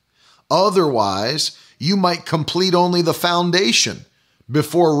it? Otherwise, you might complete only the foundation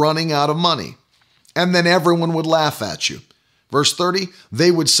before running out of money. And then everyone would laugh at you. Verse 30,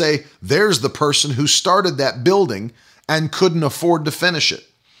 they would say, there's the person who started that building and couldn't afford to finish it.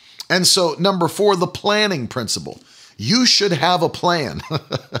 And so, number 4, the planning principle. You should have a plan.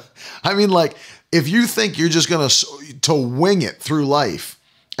 I mean, like, if you think you're just going to wing it through life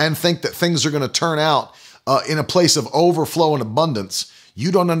and think that things are going to turn out in a place of overflow and abundance,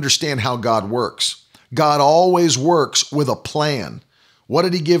 you don't understand how God works. God always works with a plan. What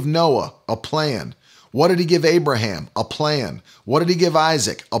did he give Noah? A plan. What did he give Abraham? A plan. What did he give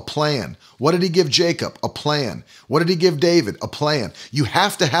Isaac? A plan. What did he give Jacob? A plan. What did he give David? A plan. You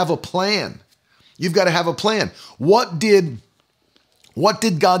have to have a plan. You've got to have a plan. What did What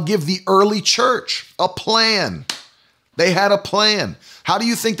did God give the early church? A plan. They had a plan. How do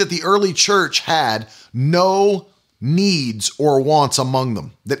you think that the early church had no needs or wants among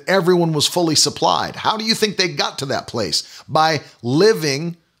them, that everyone was fully supplied? How do you think they got to that place? By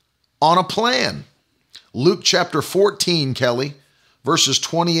living on a plan. Luke chapter 14, Kelly, verses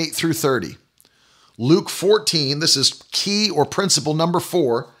 28 through 30. Luke 14, this is key or principle number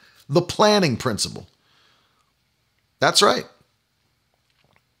 4, the planning principle. That's right.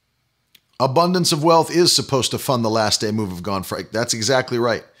 Abundance of wealth is supposed to fund the last day move of God, Frank. That's exactly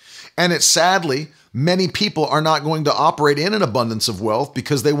right. And it's sadly, many people are not going to operate in an abundance of wealth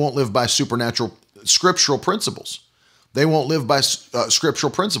because they won't live by supernatural scriptural principles. They won't live by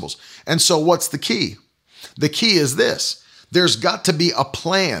scriptural principles. And so what's the key? The key is this. There's got to be a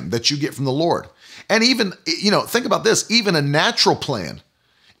plan that you get from the Lord. And even, think about this, even a natural plan.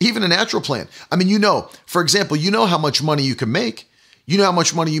 I mean, for example, how much money you can make. You know how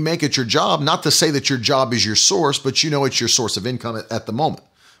much money you make at your job, not to say that your job is your source, but it's your source of income at the moment.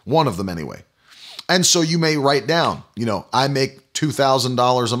 One of them anyway. And so you may write down, I make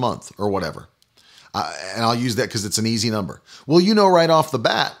 $2,000 a month or whatever. And I'll use that because it's an easy number. Well, right off the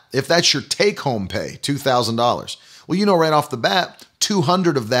bat, if that's your take-home pay, $2,000. Well, right off the bat,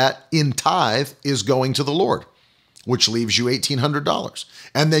 200 of that in tithe is going to the Lord, which leaves you $1,800.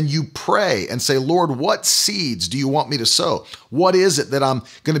 And then you pray and say, Lord, what seeds do you want me to sow? What is it that I'm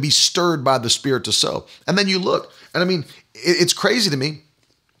going to be stirred by the Spirit to sow? And then you look, and I mean, it's crazy to me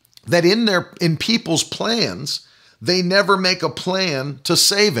that in people's plans, they never make a plan to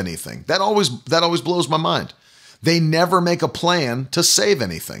save anything. That always blows my mind. They never make a plan to save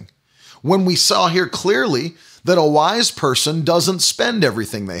anything. When we saw here clearly that a wise person doesn't spend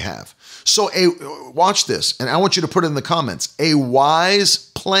everything they have. So watch this, and I want you to put it in the comments. A wise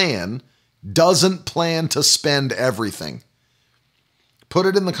plan doesn't plan to spend everything. Put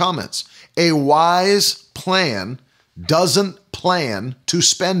it in the comments. A wise plan doesn't plan to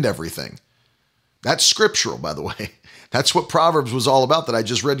spend everything. That's scriptural, by the way. That's what Proverbs was all about that I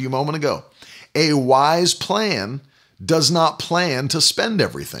just read to you a moment ago. A wise plan does not plan to spend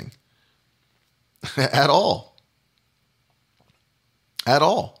everything. At all. At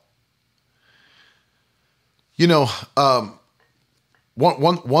all. One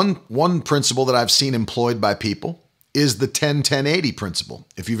principle that I've seen employed by people is the 10-10-80 principle,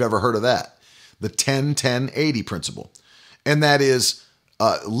 if you've ever heard of that. The 10-10-80 principle. And that is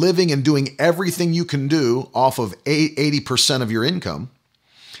living and doing everything you can do off of 80% of your income.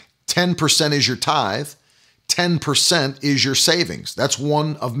 10% is your tithe. 10% is your savings. That's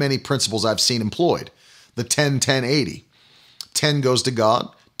one of many principles I've seen employed. The 10-10-80. 10 goes to God.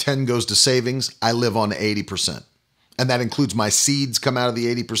 10 goes to savings. I live on 80%. And that includes my seeds come out of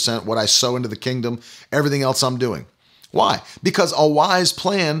the 80%, what I sow into the kingdom, everything else I'm doing. Why? Because a wise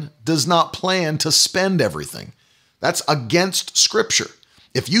plan does not plan to spend everything. That's against scripture.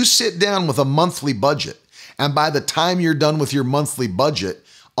 If you sit down with a monthly budget, and by the time you're done with your monthly budget,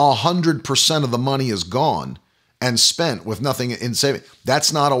 100% of the money is gone and spent with nothing in saving,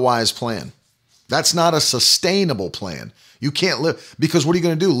 that's not a wise plan. That's not a sustainable plan. You can't live, because what are you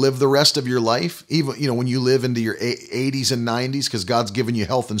going to do? Live the rest of your life? Even, when you live into your 80s and 90s, because God's given you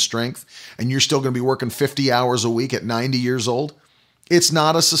health and strength, and you're still going to be working 50 hours a week at 90 years old? It's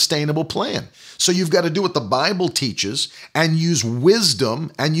not a sustainable plan. So you've got to do what the Bible teaches and use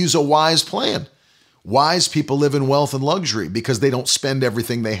wisdom and use a wise plan. Wise people live in wealth and luxury because they don't spend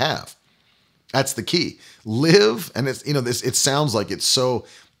everything they have. That's the key. Live, and it's, it sounds like it's so,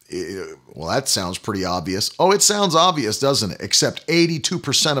 well, that sounds pretty obvious. Oh, it sounds obvious, doesn't it? Except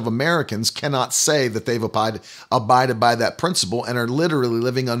 82% of Americans cannot say that they've abided by that principle and are literally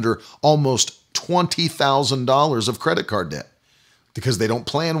living under almost $20,000 of credit card debt because they don't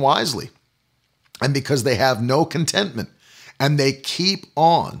plan wisely and because they have no contentment, and they keep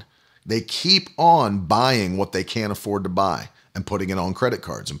on buying what they can't afford to buy and putting it on credit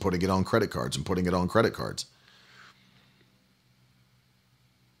cards and putting it on credit cards and putting it on credit cards.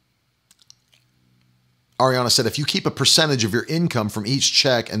 Ariana said, if you keep a percentage of your income from each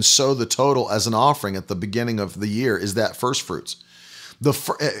check and sow the total as an offering at the beginning of the year, is that first fruits?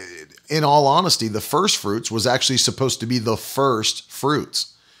 In all honesty, the first fruits was actually supposed to be the first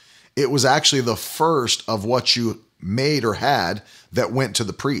fruits. It was actually the first of what you made or had that went to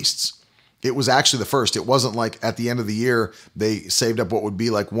the priests. It was actually the first. It wasn't like at the end of the year, they saved up what would be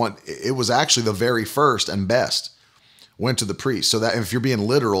like one. It was actually the very first and best went to the priest. So that if you're being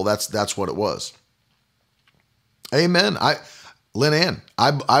literal, that's what it was. Amen. Lynn Ann,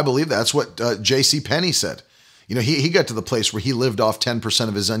 I believe that's what J.C. Penney said. He got to the place where he lived off 10%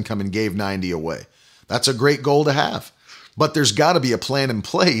 of his income and gave 90 away. That's a great goal to have. But there's got to be a plan in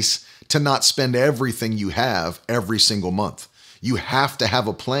place to not spend everything you have every single month. You have to have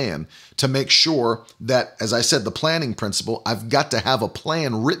a plan to make sure that, as I said, the planning principle, I've got to have a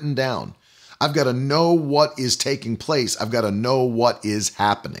plan written down. I've got to know what is taking place. I've got to know what is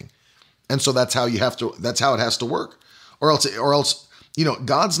happening. And so that's how it has to work. Or else,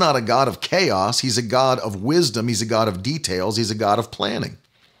 God's not a God of chaos. He's a God of wisdom. He's a God of details. He's a God of planning.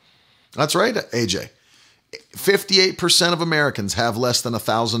 That's right, AJ. 58% of Americans have less than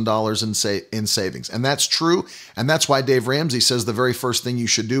 $1,000 in savings. And that's true. And that's why Dave Ramsey says the very first thing you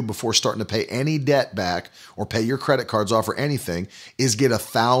should do before starting to pay any debt back or pay your credit cards off or anything is get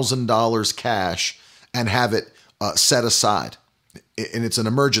 $1,000 cash and have it set aside. And it's an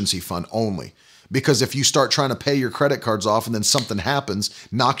emergency fund only. Because if you start trying to pay your credit cards off and then something happens,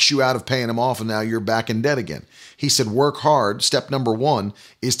 knocks you out of paying them off, and now you're back in debt again. He said, work hard. Step number 1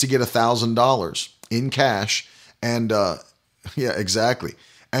 is to get $1,000 in cash and exactly.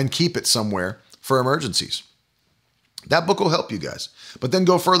 And keep it somewhere for emergencies. That book will help you guys. But then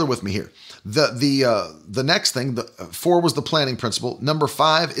go further with me here. The next thing, 4 was the planning principle. Number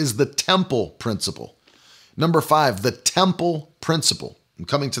 5 is the temple principle. Number 5, the temple principle. I'm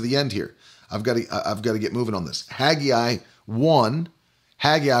coming to the end here. I've got to get moving on this. Haggai 1,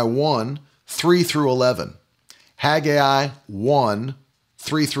 3 through 11. Haggai 1,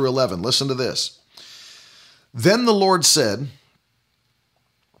 3 through 11. Listen to this. Then the Lord said,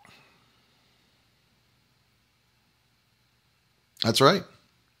 that's right.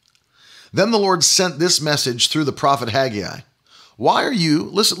 Then the Lord sent this message through the prophet Haggai. Why are you,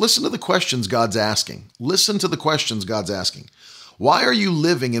 listen to the questions God's asking. Listen to the questions God's asking. Why are you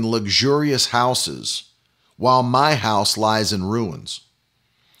living in luxurious houses while my house lies in ruins?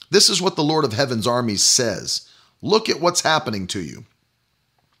 This is what the Lord of Heaven's armies says. Look at what's happening to you.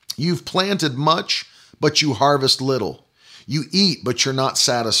 You've planted much, but you harvest little. You eat, but you're not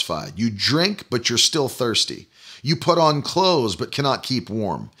satisfied. You drink, but you're still thirsty. You put on clothes, but cannot keep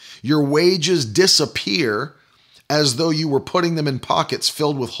warm. Your wages disappear as though you were putting them in pockets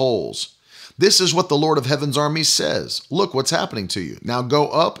filled with holes. This is what the Lord of Heaven's armies says. Look what's happening to you. Now go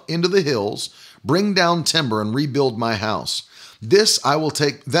up into the hills, bring down timber, and rebuild my house. Then I will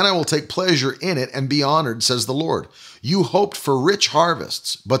take pleasure in it and be honored, says the Lord. You hoped for rich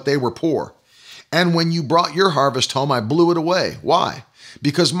harvests, but they were poor. And when you brought your harvest home, I blew it away. Why?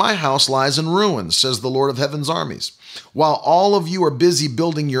 Because my house lies in ruins, says the Lord of Heaven's armies. While all of you are busy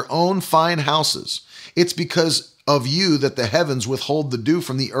building your own fine houses, it's because of you that the heavens withhold the dew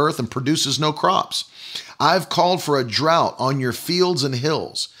from the earth and produces no crops. I've called for a drought on your fields and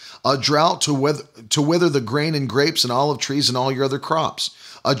hills, a drought to wither the grain and grapes and olive trees and all your other crops,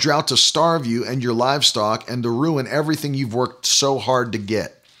 a drought to starve you and your livestock and to ruin everything you've worked so hard to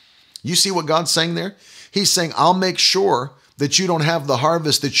get. You see what God's saying there? He's saying, I'll make sure that you don't have the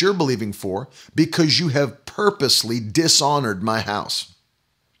harvest that you're believing for because you have purposely dishonored my house.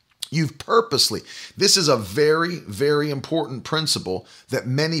 This is a very, very important principle that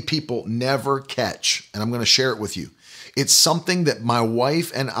many people never catch, and I'm going to share it with you. It's something that my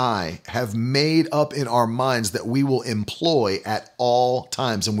wife and I have made up in our minds that we will employ at all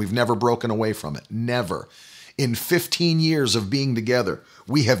times, and we've never broken away from it. Never. In 15 years of being together,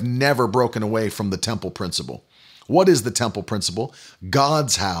 we have never broken away from the temple principle. What is the temple principle?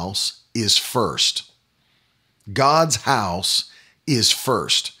 God's house is first. God's house is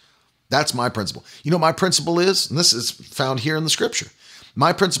first. That's my principle. You know, my principle is, and this is found here in the scripture,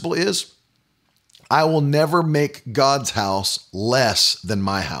 my principle is, I will never make God's house less than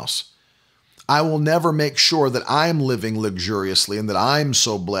my house. I will never make sure that I'm living luxuriously and that I'm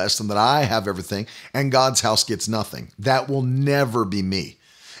so blessed and that I have everything and God's house gets nothing. That will never be me.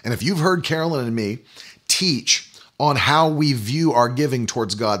 And if you've heard Carolyn and me teach on how we view our giving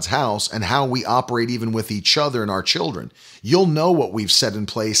towards God's house and how we operate even with each other and our children, you'll know what we've set in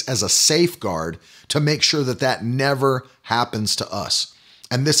place as a safeguard to make sure that that never happens to us.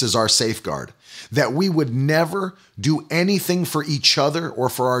 And this is our safeguard, that we would never do anything for each other or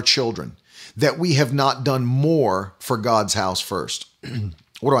for our children that we have not done more for God's house first.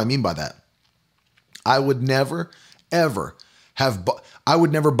 What do I mean by that? I would never, ever I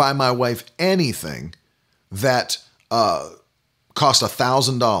would never buy my wife anything that cost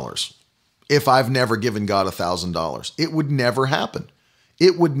 $1,000 if I've never given God $1,000. It would never happen.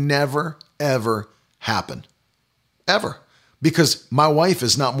 It would never, ever happen. Ever. Because my wife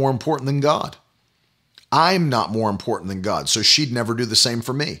is not more important than God. I'm not more important than God, so she'd never do the same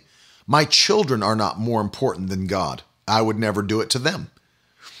for me. My children are not more important than God. I would never do it to them.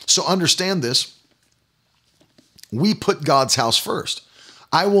 So understand this. We put God's house first.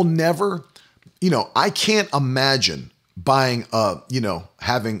 I will never, I can't imagine buying,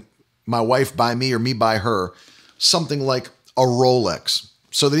 having my wife buy me or me buy her something like a Rolex.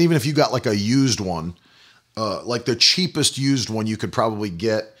 So that even if you got like a used one, like the cheapest used one you could probably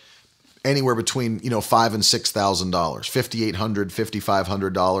get anywhere between, $5,000 and $6,000, $5,800,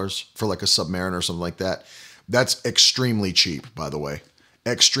 $5,500 for like a Submariner or something like that. That's extremely cheap, by the way,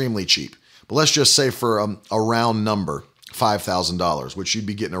 extremely cheap. But let's just say for a round number, $5,000, which you'd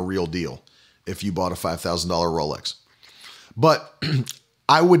be getting a real deal if you bought a $5,000 Rolex. But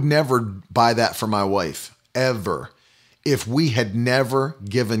I would never buy that for my wife, ever, if we had never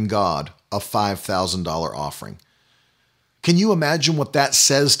given God a $5,000 offering. Can you imagine what that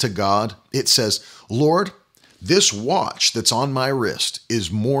says to God? It says, Lord, this watch that's on my wrist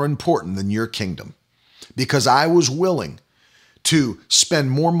is more important than your kingdom, because I was willing to spend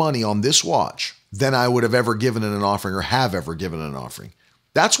more money on this watch than I would have ever given in an offering or have ever given in an offering.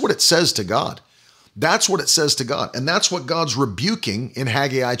 That's what it says to God. That's what it says to God. And that's what God's rebuking in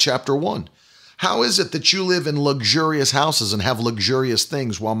Haggai chapter 1. How is it that you live in luxurious houses and have luxurious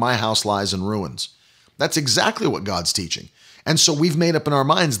things while my house lies in ruins? That's exactly what God's teaching. And so we've made up in our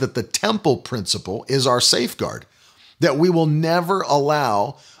minds that the temple principle is our safeguard, that we will never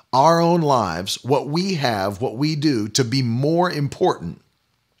allow our own lives, what we have, what we do, to be more important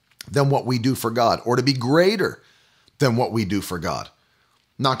than what we do for God, or to be greater than what we do for God.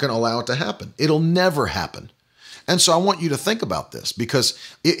 Not going to allow it to happen. It'll never happen. And so I want you to think about this, because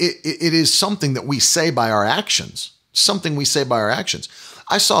it is something that we say by our actions, something we say by our actions.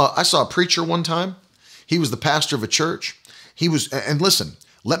 I saw a preacher one time. He was the pastor of a church. And listen,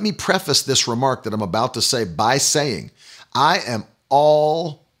 let me preface this remark that I'm about to say by saying, I am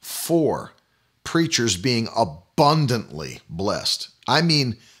all for preachers being abundantly blessed. I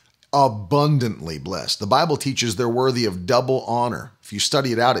mean, abundantly blessed. The Bible teaches they're worthy of double honor. If you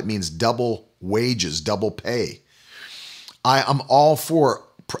study it out, it means double wages, double pay. I am all for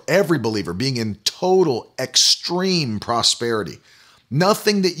every believer being in total extreme prosperity.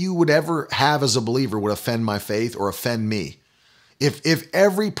 Nothing that you would ever have as a believer would offend my faith or offend me. If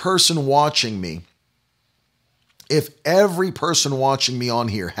every person watching me on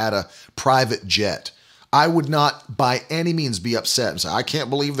here had a private jet, I would not by any means be upset and say, I can't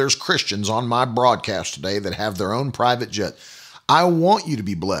believe there's Christians on my broadcast today that have their own private jet. I want you to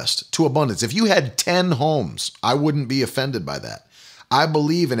be blessed to abundance. If you had 10 homes, I wouldn't be offended by that. I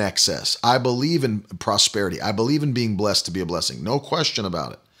believe in excess. I believe in prosperity. I believe in being blessed to be a blessing. No question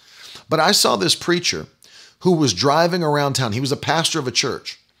about it. But I saw this preacher who was driving around town. He was a pastor of a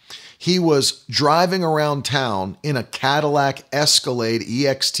church. He was driving around town in a Cadillac Escalade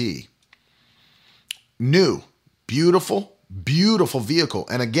EXT. New, beautiful, beautiful vehicle.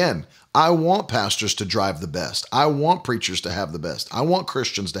 And again, I want pastors to drive the best. I want preachers to have the best. I want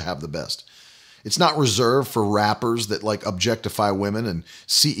Christians to have the best. It's not reserved for rappers that like objectify women and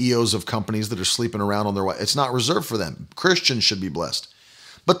CEOs of companies that are sleeping around on their wife. It's not reserved for them. Christians should be blessed.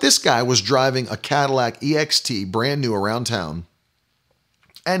 But this guy was driving a Cadillac EXT, brand new, around town,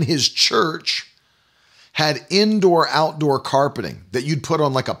 and his church had indoor-outdoor carpeting that you'd put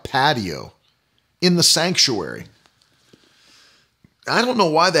on like a patio in the sanctuary. I don't know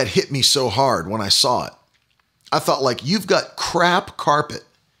why that hit me so hard when I saw it. I thought, like, you've got crap carpet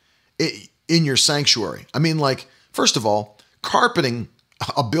in your sanctuary. I mean, like, first of all, carpeting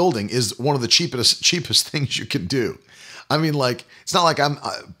a building is one of the cheapest things you can do. I mean, like, it's not like I'm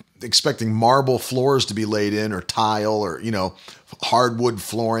expecting marble floors to be laid in or tile or, hardwood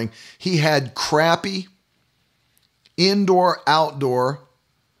flooring. He had crappy indoor-outdoor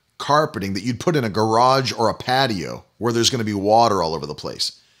carpeting that you'd put in a garage or a patio where there's going to be water all over the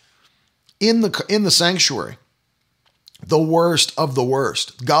place. In the sanctuary, the worst of the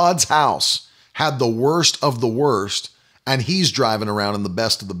worst. God's house had the worst of the worst, and he's driving around in the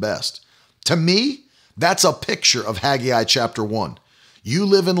best of the best. To me, that's a picture of Haggai chapter 1. You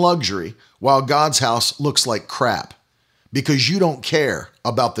live in luxury while God's house looks like crap because you don't care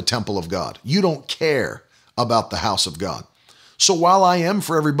about the temple of God. You don't care about the house of God. So while I am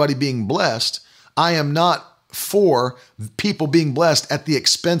for everybody being blessed, I am not for people being blessed at the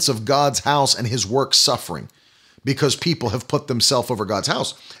expense of God's house and his work suffering because people have put themselves over God's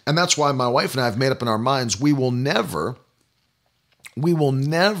house. And that's why my wife and I have made up in our minds, we will never,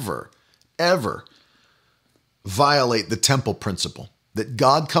 ever violate the temple principle that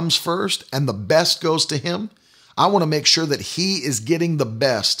God comes first and the best goes to him. I want to make sure that he is getting the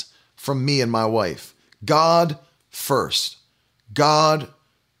best from me and my wife. God first. God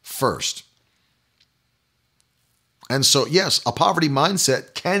first. And so, yes, a poverty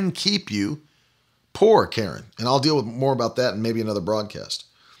mindset can keep you poor, Karen. And I'll deal with more about that in maybe another broadcast.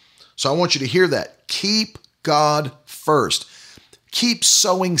 So I want you to hear that. Keep God first. Keep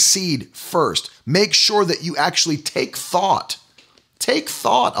sowing seed first. Make sure that you actually take thought. Take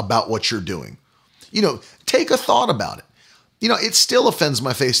thought about what you're doing. Take a thought about it. It still offends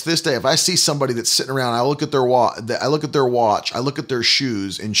my face to this day. If I see somebody that's sitting around, I look at their watch, I look at their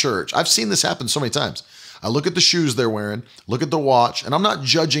shoes in church. I've seen this happen so many times. I look at the shoes they're wearing, look at the watch, and I'm not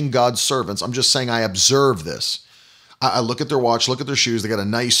judging God's servants. I'm just saying I observe this. I look at their watch, look at their shoes. They got a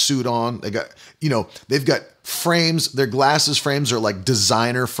nice suit on. They got, they've got frames. Their glasses frames are like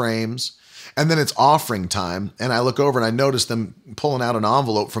designer frames. And then it's offering time. And I look over and I notice them pulling out an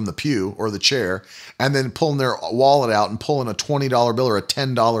envelope from the pew or the chair and then pulling their wallet out and pulling a $20 bill or a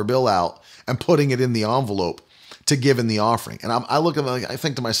 $10 bill out and putting it in the envelope to give in the offering. And I look at them, I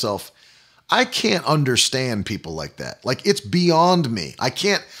think to myself, I can't understand people like that. Like, it's beyond me. I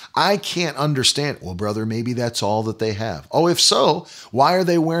can't understand. Well, brother, maybe that's all that they have. Oh, if so, why are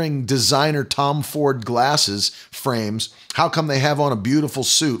they wearing designer Tom Ford glasses frames? How come they have on a beautiful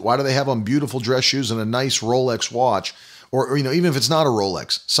suit? Why do they have on beautiful dress shoes and a nice Rolex watch? Or even if it's not a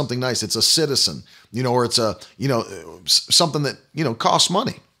Rolex, something nice, it's a Citizen, or it's a, something that, costs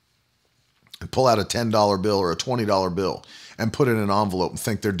money. And pull out a $10 bill or a $20 bill and put it in an envelope and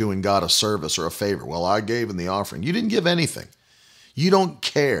think they're doing God a service or a favor. Well, I gave in the offering. You didn't give anything. You don't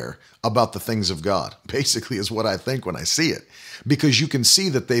care about the things of God, basically, is what I think when I see it, because you can see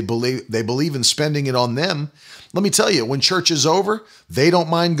that they believe in spending it on them. Let me tell you, when church is over, they don't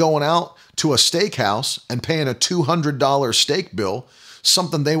mind going out to a steakhouse and paying a $200 steak bill,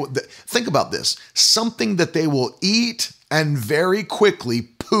 think about this, something that they will eat and very quickly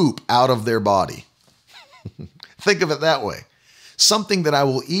poop out of their body. Think of it that way. Something that I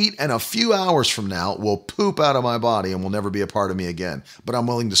will eat and a few hours from now will poop out of my body and will never be a part of me again. But I'm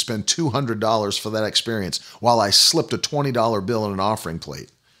willing to spend $200 for that experience while I slipped a $20 bill in an offering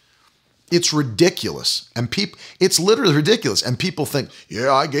plate. It's ridiculous. It's literally ridiculous. And people think,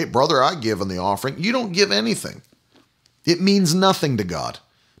 yeah, I give in the offering. You don't give anything. It means nothing to God.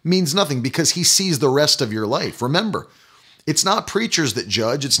 It means nothing because he sees the rest of your life. Remember, it's not preachers that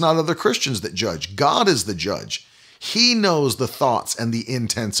judge. It's not other Christians that judge. God is the judge. He knows the thoughts and the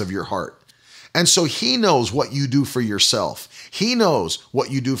intents of your heart. And so he knows what you do for yourself. He knows what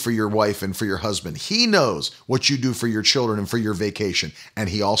you do for your wife and for your husband. He knows what you do for your children and for your vacation. And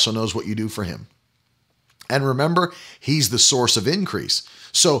he also knows what you do for him. And remember, he's the source of increase.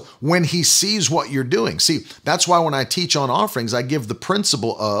 So when he sees what you're doing, that's why when I teach on offerings, I give the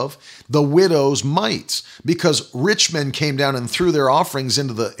principle of the widow's mites, because rich men came down and threw their offerings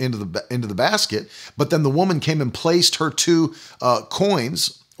into the basket, but then the woman came and placed her 2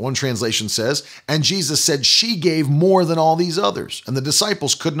 coins. One translation says, and Jesus said she gave more than all these others. And the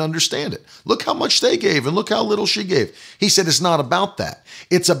disciples couldn't understand it. Look how much they gave and look how little she gave. He said, it's not about that.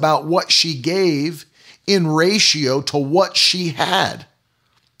 It's about what she gave in ratio to what she had.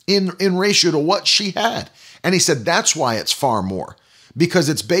 In ratio to what she had. And he said, that's why it's far more, because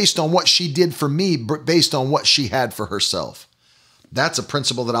it's based on what she did for me, based on what she had for herself. That's a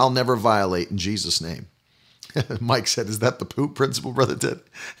principle that I'll never violate in Jesus' name. Mike said, is that the poop principle, Brother Ted?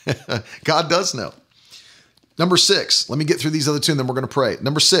 God does know. Number 6, let me get through these other 2 and then we're going to pray.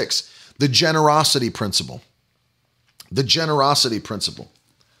 Number 6, the generosity principle. The generosity principle.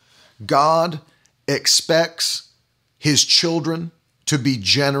 God expects his children to be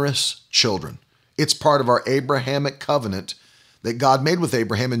generous children. It's part of our Abrahamic covenant that God made with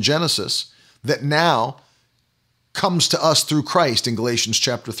Abraham in Genesis that now comes to us through Christ in Galatians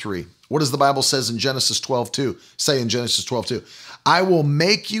chapter 3. What does the Bible says in Genesis 12:2? Say in Genesis 12:2, I will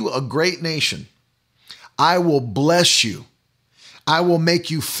make you a great nation. I will bless you. I will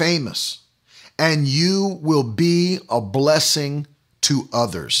make you famous, and you will be a blessing to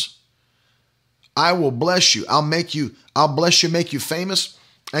others. I will bless you. I'll bless you, make you famous,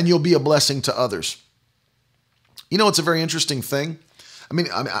 and you'll be a blessing to others. It's a very interesting thing.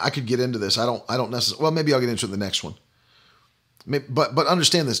 I could get into this. I don't necessarily, well, maybe I'll get into the next one. But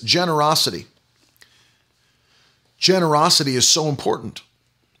understand this, generosity. Generosity is so important.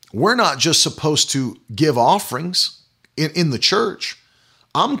 We're not just supposed to give offerings in the church.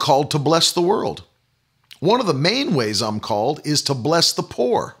 I'm called to bless the world. One of the main ways I'm called is to bless the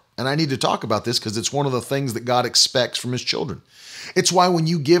poor. And I need to talk about this because it's one of the things that God expects from his children. It's why when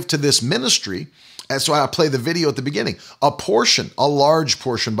you give to this ministry, that's why I play the video at the beginning, a large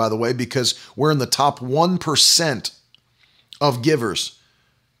portion, by the way, because we're in the top 1% of givers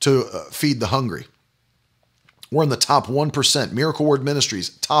to feed the hungry. We're in the top 1%. Miracle Word Ministries,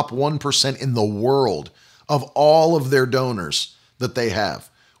 top 1% in the world of all of their donors that they have.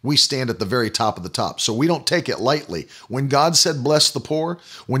 we stand at the very top of the top. So we don't take it lightly. When God said, bless the poor,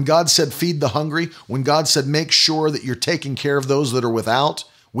 when God said, feed the hungry, when God said, make sure that you're taking care of those that are without,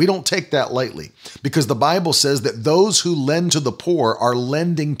 we don't take that lightly, because the Bible says that those who lend to the poor are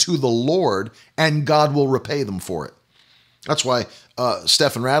lending to the Lord, and God will repay them for it. That's why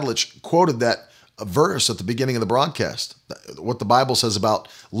Stephen Radlich quoted that verse at the beginning of the broadcast. What the Bible says about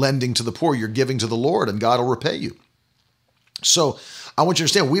lending to the poor, you're giving to the Lord and God will repay you. So I want you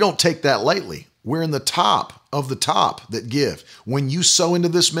to understand, we don't take that lightly. We're in the top of the top that give. When you sow into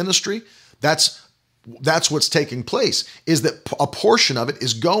this ministry, that's what's taking place, is that a portion of it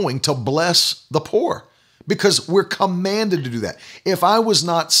is going to bless the poor, because we're commanded to do that. If I was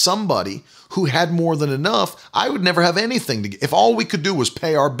not somebody who had more than enough, I would never have anything to give. If all we could do was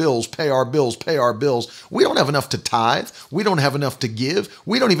pay our bills, we don't have enough to tithe. We don't have enough to give.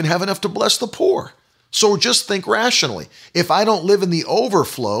 We don't even have enough to bless the poor. So just think rationally. If I don't live in the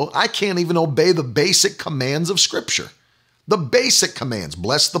overflow, I can't even obey the basic commands of Scripture. The basic commands: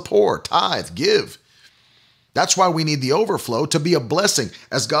 bless the poor, tithe, give. That's why we need the overflow to be a blessing.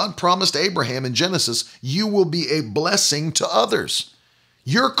 As God promised Abraham in Genesis, you will be a blessing to others.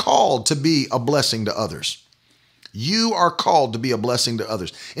 You're called to be a blessing to others. You are called to be a blessing to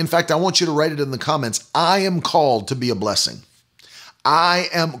others. In fact, I want you to write it in the comments. I am called to be a blessing. I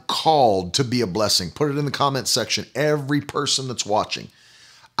am called to be a blessing. Put it in the comments section. Every person that's watching.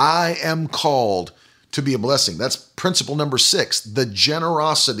 I am called to be a blessing. That's principle number 6, the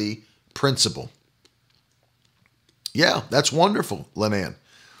generosity principle. Yeah, that's wonderful, Lenan.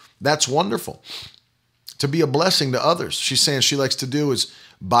 That's wonderful. To be a blessing to others. She's saying she likes to do is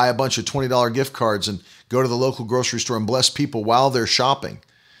buy a bunch of $20 gift cards and go to the local grocery store and bless people while they're shopping.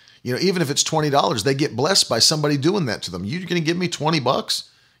 You know, even if it's $20, they get blessed by somebody doing that to them. You're going to give me $20?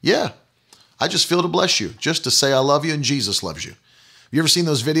 Yeah. I just feel to bless you, just to say I love you and Jesus loves you. Have you ever seen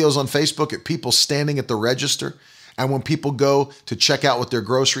those videos on Facebook at people standing at the register? And when people go to check out with their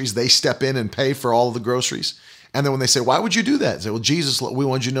groceries, they step in and pay for all of the groceries. And then when they say, why would you do that? They say, well, Jesus, we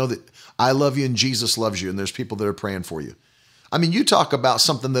want you to know that I love you and Jesus loves you. And there's people that are praying for you. I mean, you talk about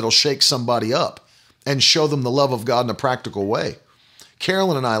something that'll shake somebody up and show them the love of God in a practical way.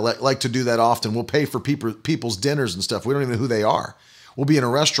 Carolyn and I like to do that often. We'll pay for people's dinners and stuff. We don't even know who they are. We'll be in a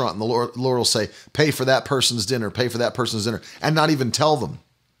restaurant and the Lord will say, pay for that person's dinner, pay for that person's dinner, and not even tell them.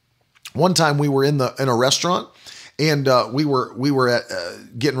 One time we were in a restaurant and we were at,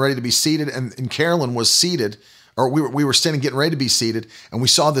 getting ready to be seated, and Carolyn was seated, or we were standing getting ready to be seated, and we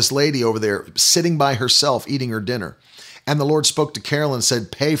saw this lady over there sitting by herself eating her dinner. And the Lord spoke to Carolyn and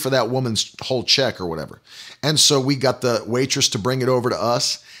said, pay for that woman's whole check or whatever. And so we got the waitress to bring it over to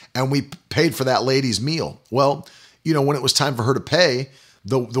us, and we paid for that lady's meal. Well, you know, when it was time for her to pay,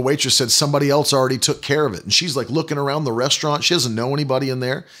 the waitress said somebody else already took care of it. And she's like looking around the restaurant. She doesn't know anybody in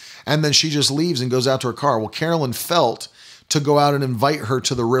there. And then she just leaves and goes out to her car. Well, Carolyn felt to go out and invite her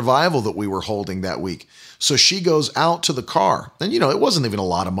to the revival that we were holding that week. So she goes out to the car. And, you know, it wasn't even a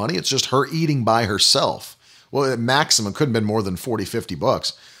lot of money. It's just her eating by herself. Well, at maximum, it couldn't have been more than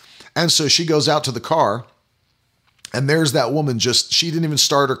 $40-50. And so she goes out to the car, and there's that woman she didn't even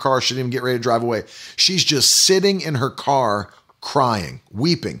start her car. She didn't even get ready to drive away. She's just sitting in her car crying,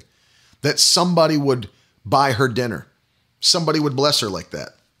 weeping that somebody would buy her dinner. Somebody would bless her like that.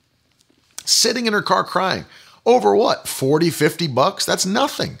 Sitting in her car crying. Over what? $40-50? That's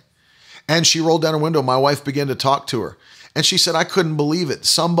nothing. And she rolled down her window. My wife began to talk to her. And she said, I couldn't believe it.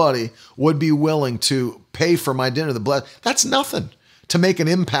 Somebody would be willing to pay for my dinner. That's nothing to make an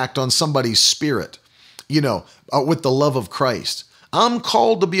impact on somebody's spirit, you know, with the love of Christ. I'm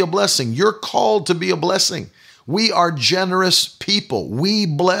called to be a blessing. You're called to be a blessing. We are generous people. We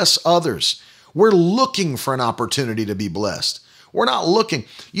bless others. We're looking for an opportunity to be blessed. We're not looking.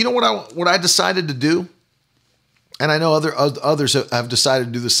 You know what I decided to do? And I know others have decided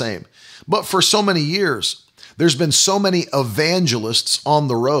to do the same. But for so many years, there's been so many evangelists on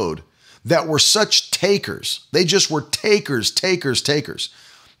the road that were such takers. They just were takers.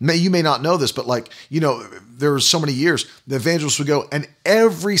 You may not know this, but there were so many years, the evangelists would go, and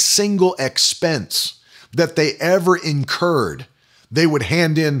every single expense that they ever incurred, they would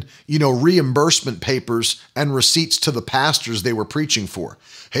hand in, reimbursement papers and receipts to the pastors they were preaching for.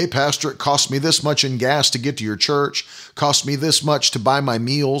 Hey, pastor, it cost me this much in gas to get to your church, cost me this much to buy my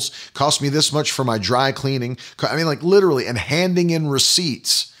meals, cost me this much for my dry cleaning. Literally, and handing in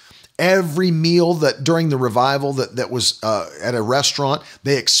receipts. Every meal that during the revival that was at a restaurant,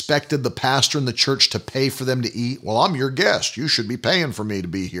 they expected the pastor and the church to pay for them to eat. Well, I'm your guest. You should be paying for me to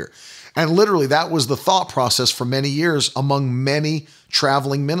be here. And literally, that was the thought process for many years among many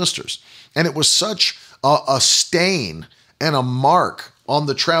traveling ministers. And it was such a stain and a mark on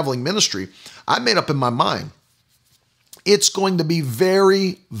the traveling ministry, I made up in my mind, it's going to be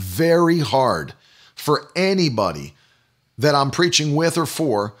very, very hard for anybody that I'm preaching with or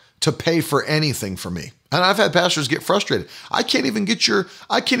for to pay for anything for me. And I've had pastors get frustrated. I can't even get your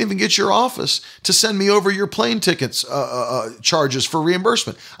office to send me over your plane tickets charges for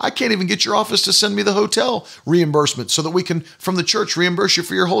reimbursement. I can't even get your office to send me the hotel reimbursement so that we can, from the church, reimburse you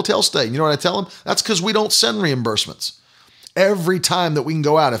for your hotel stay. You know what I tell them? That's because we don't send reimbursements. Every time that we can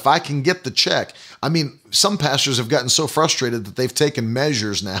go out, if I can get the check, I mean, some pastors have gotten so frustrated that they've taken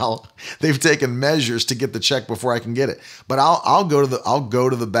measures now. They've taken measures to get the check before I can get it. But I'll go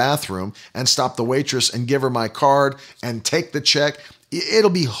to the bathroom and stop the waitress and give her my card and take the check. It'll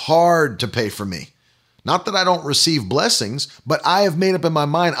be hard to pay for me. Not that I don't receive blessings, but I have made up in my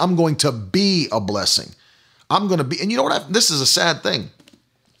mind I'm going to be a blessing. I'm going to be, and you know what? This is a sad thing.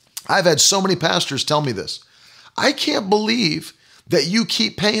 I've had so many pastors tell me this. I can't believe that you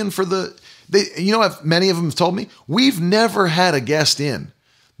keep paying for many of them have told me, we've never had a guest in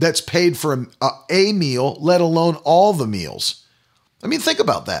that's paid for a meal, let alone all the meals. I mean, think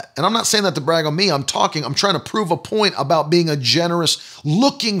about that. And I'm not saying that to brag on me. I'm trying to prove a point about being a generous,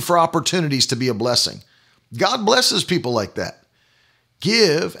 looking for opportunities to be a blessing. God blesses people like that.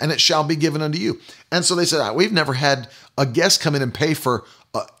 Give, and it shall be given unto you. And so they said, we've never had a guest come in and pay for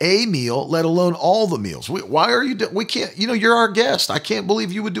a meal, let alone all the meals. Why are you, we can't, you're our guest. I can't believe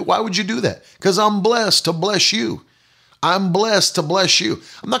you would why would you do that? Because I'm blessed to bless you. I'm blessed to bless you.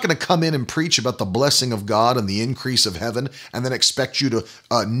 I'm not going to come in and preach about the blessing of God and the increase of heaven and then expect you to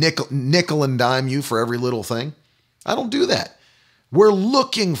nickel and dime you for every little thing. I don't do that. We're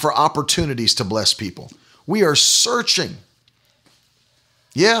looking for opportunities to bless people. We are searching.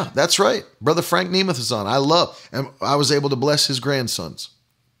 Yeah, that's right. Brother Frank Nemeth is on. And I was able to bless his grandsons.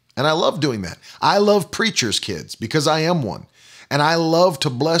 And I love doing that. I love preachers' kids because I am one. And I love to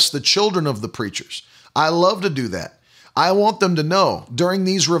bless the children of the preachers. I love to do that. I want them to know during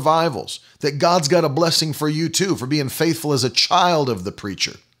these revivals that God's got a blessing for you too, for being faithful as a child of the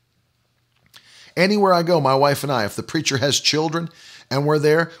preacher. Anywhere I go, my wife and I, if the preacher has children and we're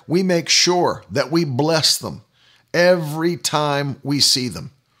there, we make sure that we bless them every time we see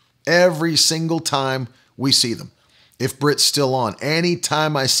them. Every single time we see them. If Britt's still on,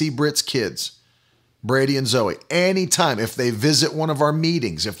 anytime I see Britt's kids, Brady and Zoe, anytime, if they visit one of our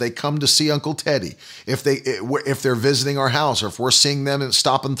meetings, if they come to see Uncle Teddy, if they're visiting our house, or if we're seeing them and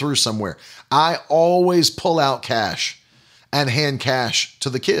stopping through somewhere, I always pull out cash and hand cash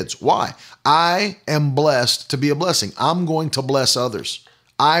to the kids. Why? I am blessed to be a blessing. I'm going to bless others.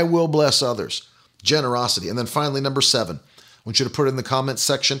 I will bless others. Generosity. And then finally, number 7, I want you to put it in the comments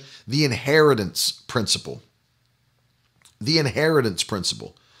section, the inheritance principle. The inheritance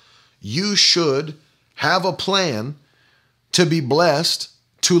principle. You should have a plan to be blessed,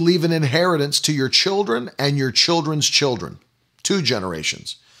 to leave an inheritance to your children and your children's children. 2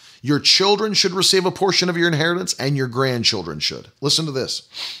 generations. Your children should receive a portion of your inheritance and your grandchildren should. Listen to this.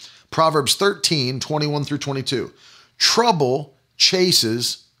 Proverbs 13, 21 through 22. Trouble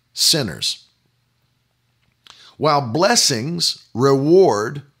chases sinners, while blessings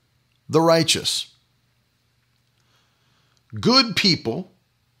reward the righteous. Good people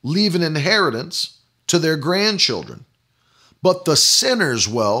leave an inheritance to their grandchildren, but the sinner's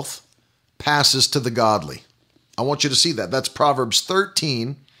wealth passes to the godly. I want you to see that. That's Proverbs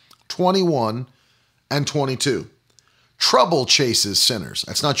 13, 21 and 22. Trouble chases sinners.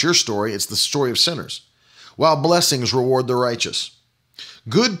 That's not your story. It's the story of sinners. While blessings reward the righteous.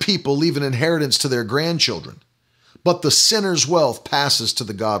 Good people leave an inheritance to their grandchildren, but the sinner's wealth passes to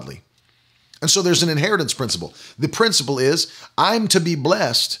the godly. And so there's an inheritance principle. The principle is I'm to be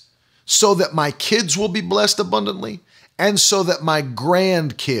blessed so that my kids will be blessed abundantly and so that my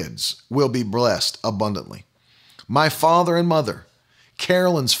grandkids will be blessed abundantly. My father and mother,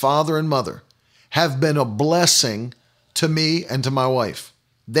 Carolyn's father and mother, have been a blessing to me and to my wife.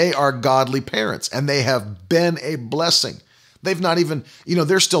 They are godly parents and they have been a blessing. They've not even,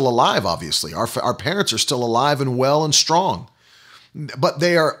 they're still alive, obviously. Our parents are still alive and well and strong. But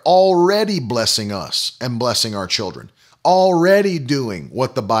they are already blessing us and blessing our children, already doing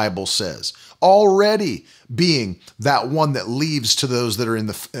what the Bible says, already being that one that leaves to those that are in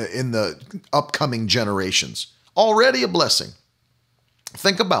the upcoming generations, already a blessing.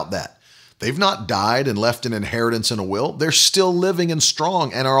 Think about that. They've not died and left an inheritance and a will. They're still living and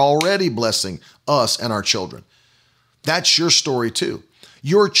strong and are already blessing us and our children. That's your story too.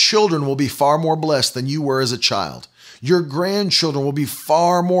 Your children will be far more blessed than you were as a child. Your grandchildren will be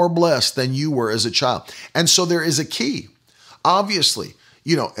far more blessed than you were as a child. And so there is a key. Obviously,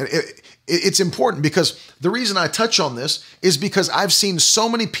 It's important because the reason I touch on this is because I've seen so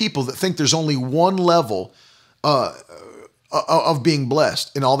many people that think there's only one level of being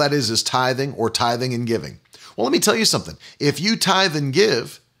blessed, and all that is tithing or tithing and giving. Well, let me tell you something. If you tithe and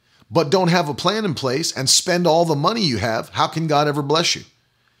give, but don't have a plan in place and spend all the money you have, how can God ever bless you?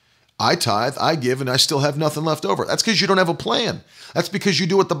 I tithe, I give, and I still have nothing left over. That's because you don't have a plan. That's because you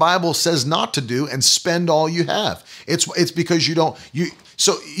do what the Bible says not to do and spend all you have. It's because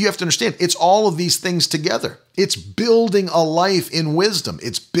so you have to understand, it's all of these things together. It's building a life in wisdom.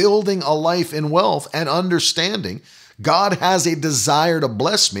 It's building a life in wealth and understanding God has a desire to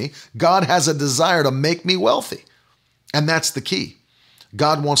bless me. God has a desire to make me wealthy. And that's the key.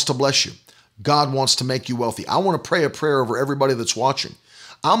 God wants to bless you. God wants to make you wealthy. I want to pray a prayer over everybody that's watching.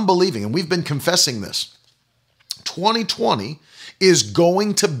 I'm believing, and we've been confessing this, 2020 is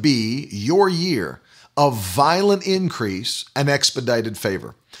going to be your year of violent increase and expedited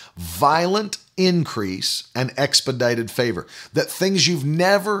favor. Violent increase and expedited favor. That things you've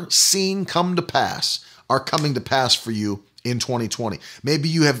never seen come to pass are coming to pass for you in 2020. Maybe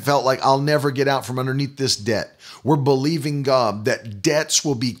you have felt like, I'll never get out from underneath this debt. We're believing God that debts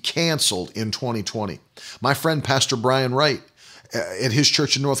will be canceled in 2020. My friend, Pastor Brian Wright, at his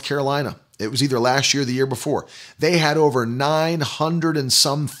church in North Carolina, it was either last year or the year before, they had over $900 and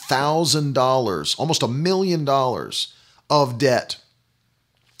some thousand, almost $1 million of debt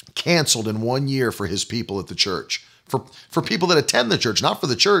canceled in 1 year for his people at the church. For people that attend the church, not for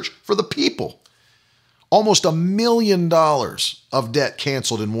the church, for the people. Almost $1 million of debt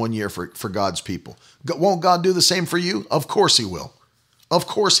canceled in 1 year for God's people. Won't God do the same for you? Of course he will. Of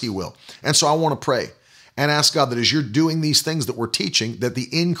course he will. And so I want to pray and ask God that as you're doing these things that we're teaching, that the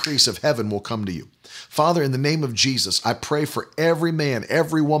increase of heaven will come to you. Father, in the name of Jesus, I pray for every man,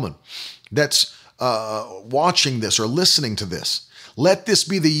 every woman that's watching this or listening to this. Let this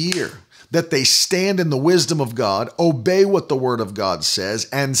be the year that they stand in the wisdom of God, obey what the word of God says,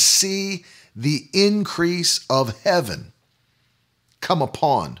 and see the increase of heaven come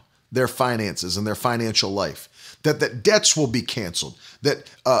upon their finances and their financial life. That debts will be canceled, that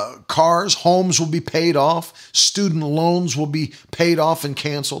cars, homes will be paid off, student loans will be paid off and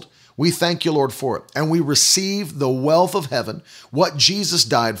canceled. We thank you, Lord, for it. And we receive the wealth of heaven, what Jesus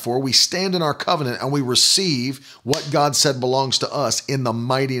died for. We stand in our covenant and we receive what God said belongs to us in the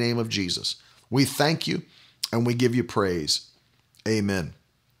mighty name of Jesus. We thank you and we give you praise. Amen.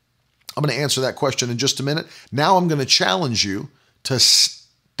 I'm going to answer that question in just a minute. Now I'm going to challenge you to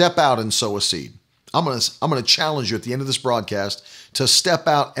step out and sow a seed. I'm going to challenge you at the end of this broadcast to step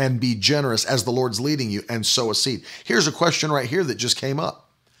out and be generous as the Lord's leading you and sow a seed. Here's a question right here that just came up.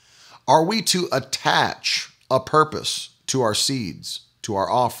 Are we to attach a purpose to our seeds, to our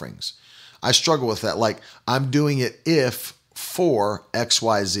offerings? I struggle with that. Like, I'm doing it if for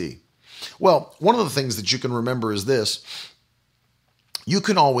XYZ. Well, one of the things that you can remember is this. You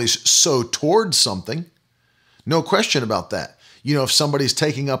can always sow towards something. No question about that. If somebody's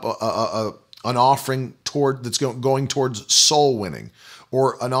taking up an offering that's going towards soul winning,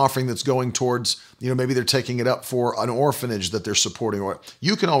 or an offering that's going towards, maybe they're taking it up for an orphanage that they're supporting, or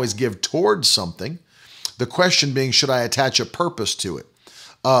you can always give towards something. The question being, should I attach a purpose to it?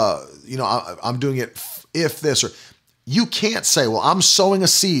 I'm doing it if this, or you can't say, well, I'm sowing a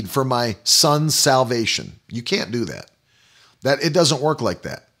seed for my son's salvation. You can't do that. That it doesn't work like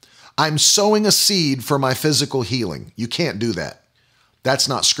that. I'm sowing a seed for my physical healing. You can't do that. That's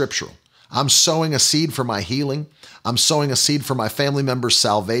not scriptural. I'm sowing a seed for my healing. I'm sowing a seed for my family member's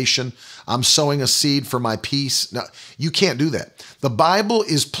salvation. I'm sowing a seed for my peace. No, you can't do that. The Bible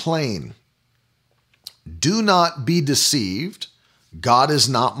is plain. Do not be deceived. God is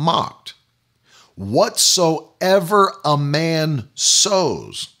not mocked. Whatsoever a man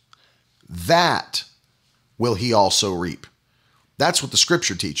sows, that will he also reap. That's what the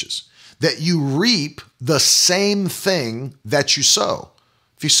scripture teaches, that you reap the same thing that you sow.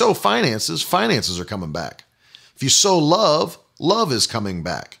 If you sow finances, finances are coming back. If you sow love, love is coming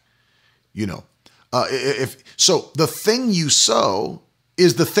back. So the thing you sow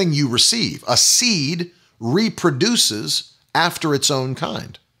is the thing you receive. A seed reproduces after its own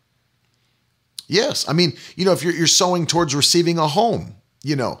kind. Yes. I mean, if you're sowing towards receiving a home,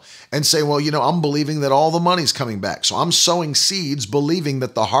 and say, well, I'm believing that all the money's coming back. So I'm sowing seeds, believing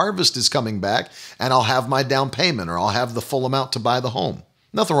that the harvest is coming back and I'll have my down payment or I'll have the full amount to buy the home.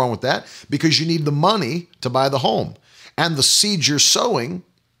 Nothing wrong with that, because you need the money to buy the home. And the seeds you're sowing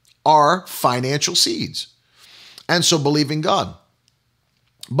are financial seeds. And so believing God.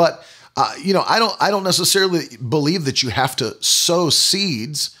 But, I don't necessarily believe that you have to sow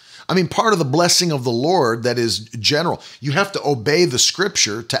seeds I mean, part of the blessing of the Lord that is general, you have to obey the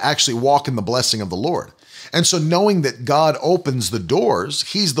scripture to actually walk in the blessing of the Lord. And so knowing that God opens the doors,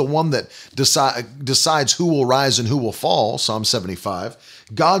 he's the one that decides who will rise and who will fall, Psalm 75.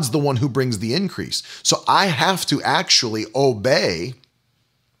 God's the one who brings the increase. So I have to actually obey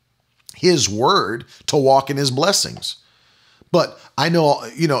his word to walk in his blessings. But I know,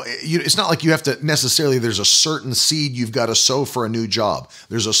 it's not like you have to necessarily, there's a certain seed you've got to sow for a new job.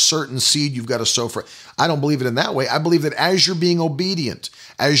 There's a certain seed you've got to sow for. I don't believe it in that way. I believe that as you're being obedient,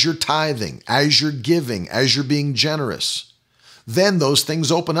 as you're tithing, as you're giving, as you're being generous, then those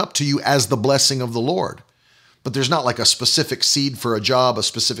things open up to you as the blessing of the Lord. But there's not like a specific seed for a job, a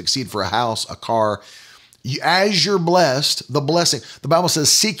specific seed for a house, a car. As you're blessed, the blessing, the Bible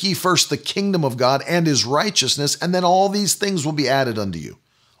says, seek ye first the kingdom of God and his righteousness, and then all these things will be added unto you.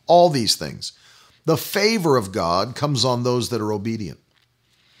 All these things. The favor of God comes on those that are obedient.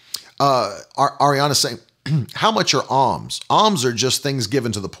 Ariana's saying, how much are alms? Alms are just things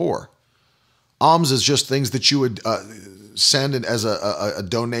given to the poor. Alms is just things that you would send as a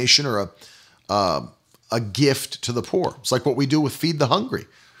donation or a gift to the poor. It's like what we do with Feed the Hungry.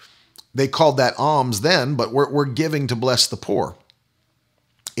 They called that alms then, but we're giving to bless the poor.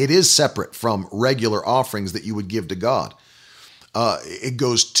 It is separate from regular offerings that you would give to God. It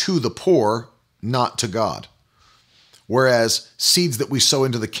goes to the poor, not to God. Whereas seeds that we sow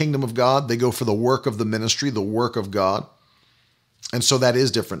into the kingdom of God, they go for the work of the ministry, the work of God. And so that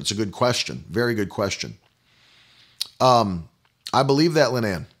is different. It's a good question. Very good question. I believe that,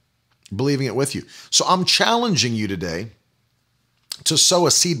 Lynn-Ann. Believing it with you. So I'm challenging you today to sow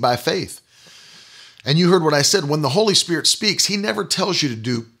a seed by faith. And you heard what I said. When the Holy Spirit speaks, he never tells you to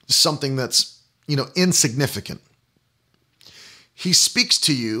do something that's, insignificant. He speaks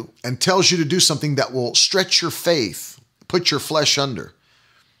to you and tells you to do something that will stretch your faith, put your flesh under,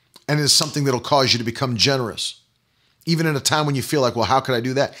 and is something that'll cause you to become generous. Even in a time when you feel like, well, how could I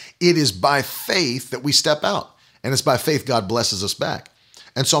do that? It is by faith that we step out. And it's by faith God blesses us back.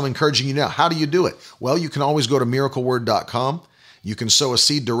 And so I'm encouraging you now. How do you do it? Well, you can always go to miracleword.com. You can sow a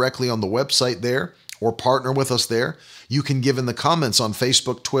seed directly on the website there or partner with us there. You can give in the comments on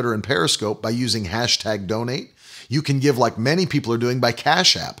Facebook, Twitter, and Periscope by using #donate. You can give like many people are doing by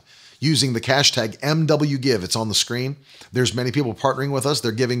Cash App using the hashtag MWGive. It's on the screen. There's many people partnering with us.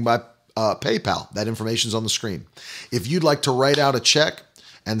 They're giving by PayPal. That information's on the screen. If you'd like to write out a check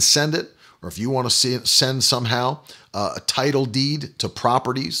and send it, or if you want to send somehow a title deed to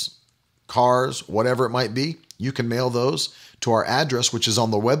properties, cars, whatever it might be, you can mail those to our address, which is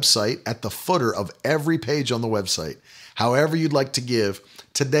on the website at the footer of every page on the website. However you'd like to give,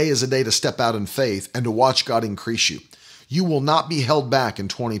 today is a day to step out in faith and to watch God increase you. You will not be held back in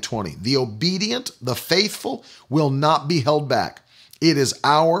 2020. The obedient, the faithful will not be held back. It is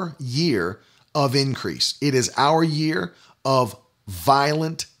our year of increase. It is our year of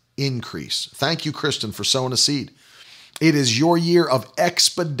violent increase. Thank you, Kristen, for sowing a seed. It is your year of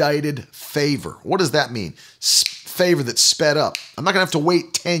expedited favor. What does that mean? Favor that's sped up. I'm not going to have to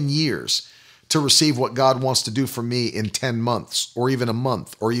wait 10 years to receive what God wants to do for me in 10 months or even a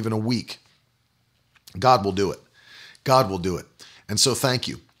month or even a week. God will do it. God will do it. And so thank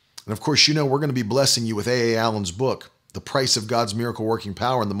you. And of course, we're going to be blessing you with A.A. Allen's book, The Price of God's Miracle Working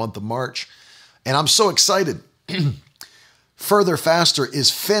Power, in the month of March. And I'm so excited. Further Faster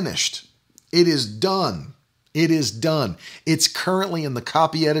is finished. It is done. It is done. It's currently in the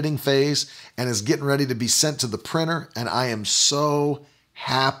copy editing phase and is getting ready to be sent to the printer. And I am so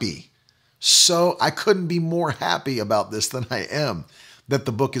happy. I couldn't be more happy about this than I am that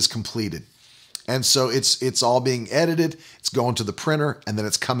the book is completed. And so it's all being edited. It's going to the printer and then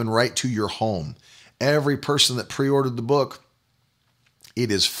it's coming right to your home. Every person that pre-ordered the book,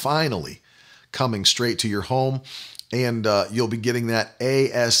 it is finally coming straight to your home. And you'll be getting that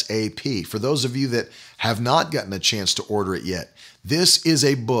ASAP. For those of you that have not gotten a chance to order it yet, this is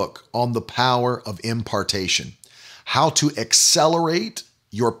a book on the power of impartation. How to accelerate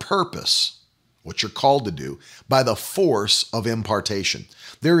your purpose, what you're called to do, by the force of impartation.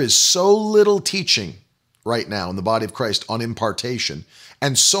 There is so little teaching right now in the body of Christ on impartation,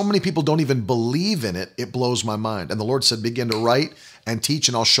 and so many people don't even believe in it. It blows my mind. And the Lord said, begin to write and teach,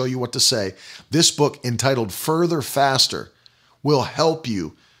 and I'll show you what to say. This book, entitled Further Faster, will help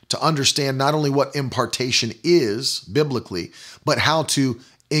you to understand not only what impartation is biblically, but how to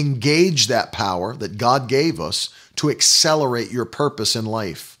engage that power that God gave us to accelerate your purpose in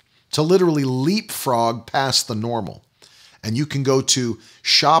life, to literally leapfrog past the normal. And you can go to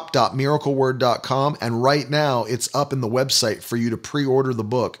shop.miracleword.com, and right now it's up in the website for you to pre-order the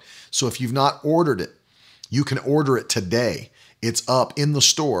book. So if you've not ordered it, you can order it today. It's up in the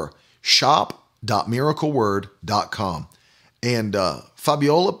store, shop.miracleword.com. And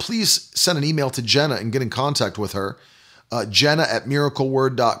Fabiola, please send an email to Jenna and get in contact with her,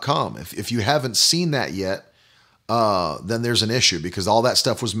 Jenna@miracleword.com. If you haven't seen that yet, then there's an issue because all that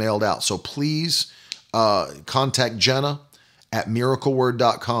stuff was mailed out. So please contact Jenna at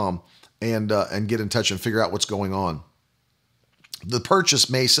miracleword.com and get in touch and figure out what's going on. The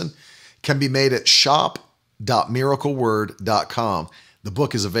purchase, Mason, can be made at shop.miracleword.com. The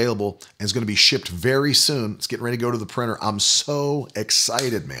book is available and is going to be shipped very soon. It's getting ready to go to the printer. I'm so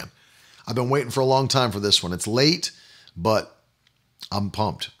excited, man. I've been waiting for a long time for this one. It's late, but I'm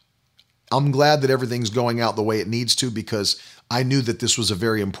pumped. I'm glad that everything's going out the way it needs to because I knew that this was a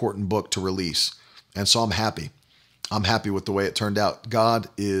very important book to release. And so I'm happy. I'm happy with the way it turned out. God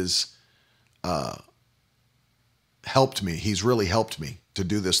is helped me. He's really helped me to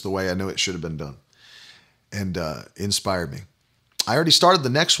do this the way I knew it should have been done and inspired me. I already started the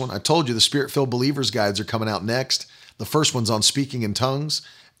next one. I told you the Spirit-Filled Believers Guides are coming out next. The first one's on speaking in tongues,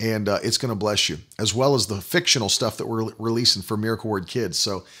 and it's going to bless you, as well as the fictional stuff that we're releasing for Miracle Word Kids.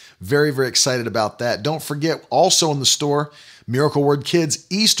 So very, very excited about that. Don't forget, also in the store, Miracle Word Kids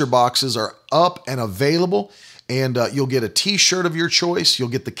Easter boxes are up and available, and you'll get a t-shirt of your choice. You'll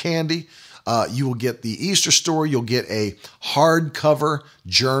get the candy. You will get the Easter story. You'll get a hardcover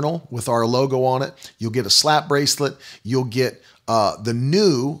journal with our logo on it. You'll get a slap bracelet. You'll get the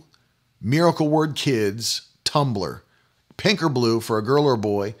new Miracle Word Kids tumbler, pink or blue for a girl or a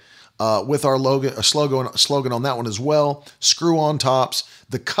boy, with our logo, a slogan on that one as well. Screw-on tops,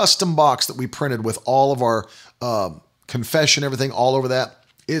 the custom box that we printed with all of our confession, everything all over that.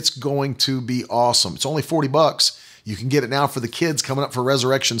 It's going to be awesome. It's only $40. You can get it now for the kids coming up for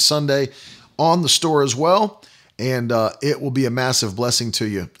Resurrection Sunday on the store as well. And it will be a massive blessing to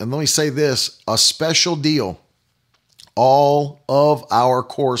you. And let me say this, a special deal. All of our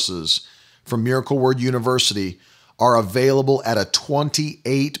courses from Miracle Word University are available at a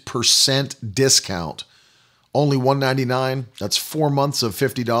 28% discount. Only $199. That's 4 months of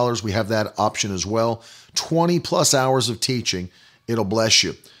 $50. We have that option as well. 20 plus hours of teaching. It'll bless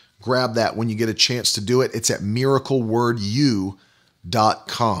you. Grab that when you get a chance to do it. It's at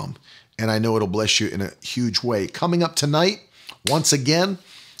miraclewordu.com. And I know it'll bless you in a huge way. Coming up tonight, once again,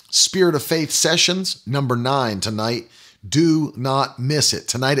 Spirit of Faith Sessions, number 9 tonight. Do not miss it.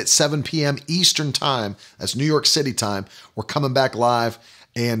 Tonight at 7 p.m. Eastern Time, that's New York City time, we're coming back live,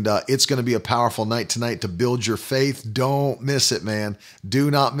 and it's going to be a powerful night tonight to build your faith. Don't miss it, man.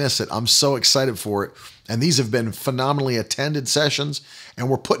 Do not miss it. I'm so excited for it. And these have been phenomenally attended sessions, and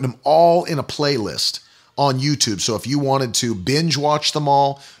we're putting them all in a playlist on YouTube. So if you wanted to binge watch them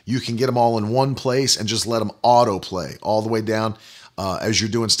all, you can get them all in one place and just let them autoplay all the way down as you're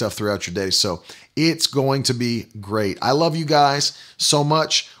doing stuff throughout your day. So it's going to be great. I love you guys so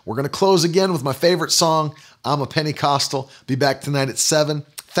much. We're going to close again with my favorite song, I'm a Pentecostal. Be back tonight at 7.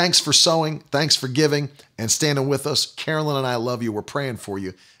 Thanks for sowing. Thanks for giving and standing with us. Carolyn and I love you. We're praying for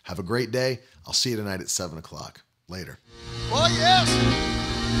you. Have a great day. I'll see you tonight at 7 o'clock. Later. Oh, yes.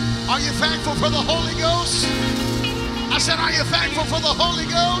 Are you thankful for the Holy Ghost? I said, are you thankful for the Holy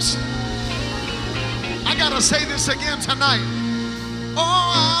Ghost? I got to say this again tonight. Oh,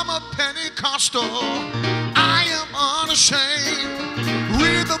 I'm a Pentecostal. I am unashamed.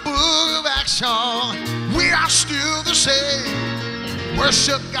 Read the book of Acts, y'all. We are still the same.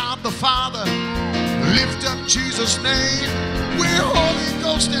 Worship God the Father. Lift up Jesus' name. We're Holy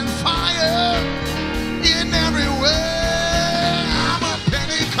Ghost and fire in every way. I'm a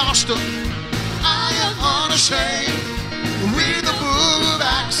Pentecostal. I am unashamed. Read the book of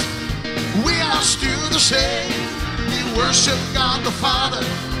Acts. We are still the same. We worship God the Father.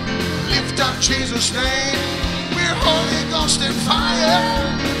 Lift up Jesus' name. We're Holy Ghost and fire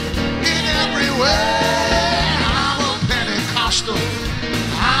in every way. I'm a Pentecostal.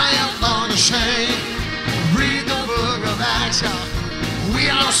 I am unashamed. Read the book of Acts. We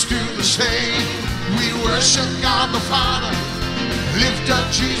are still the same. We worship God the Father. Lift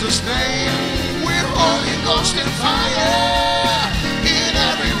up Jesus' name. We're Holy Ghost and fire in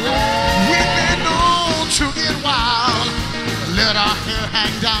every way. We've been known to get wild, let our hair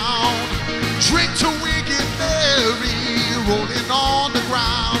hang down, drink till we get merry, rolling on the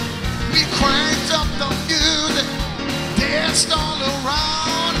ground. We cranked up the music, danced all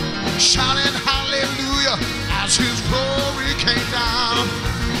around, shouting hallelujah as His glory came down.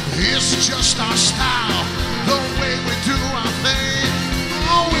 It's just our style, the way we do our thing.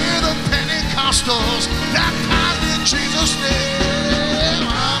 Oh, we're the Pentecostals that power in Jesus' name.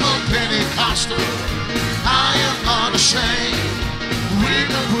 I'm a Pentecostal. I am unashamed. Read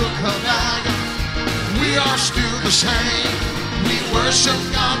the book of Acts. We are still the same. worship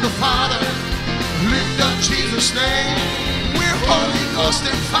God the Father. Lift up Jesus' name. We're Holy Ghost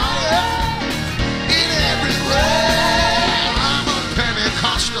and fire in every way. I'm a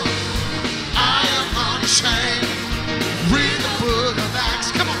Pentecostal. I am unashamed. Read the book of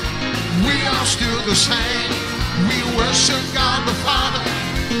Acts. Come on. We are still the same. We worship God the Father.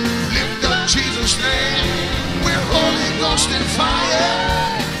 Lift up Jesus' name. We're Holy Ghost and fire.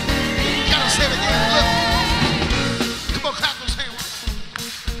 Gotta say it again. Look. Come on, clap those hands.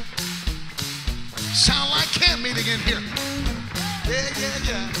 Sound like camp meeting in here.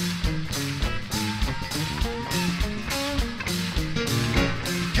 Yeah.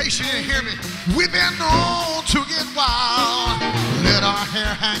 In case you didn't hear me, we've been known to get wild. Let our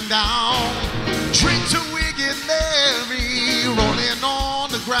hair hang down. Drink till we get merry. Rolling on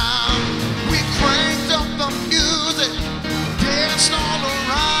the ground. We cranked up the music. Danced all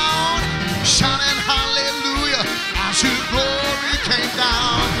around. Shouting hallelujah as His glory came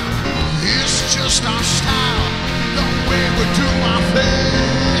down. It's just our style, the way we do our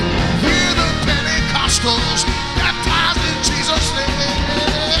thing. We're the Pentecostals, baptized in Jesus' name.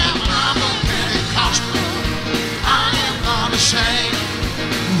 I'm a Pentecostal, I am not ashamed.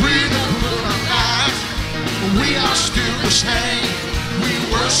 Read the book of Acts, we are still the same. We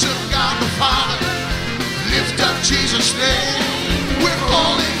worship God the Father, lift up Jesus' name. We're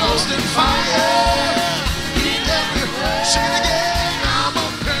Holy Ghost and fire. Sing it again. I'm a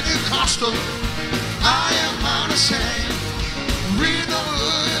Pentecostal, I am not ashamed. Read the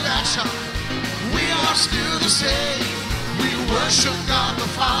book of Acts, we are still the same. We worship God the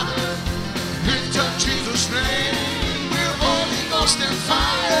Father, lift up Jesus' name. We're Holy Ghost and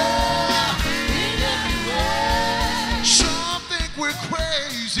fire in every way. Some think we're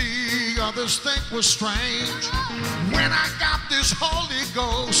crazy, others think we're strange. When I got this Holy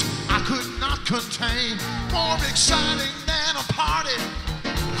Ghost, I could not contain. More exciting than a party,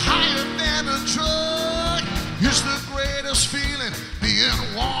 higher than a drug. It's the greatest feeling,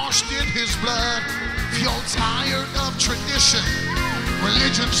 being washed in His blood. If you're tired of tradition,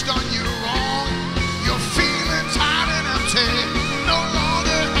 religion's done you wrong. You're feeling tired and empty, no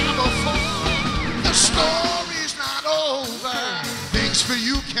longer have a phone. The story's not over, things for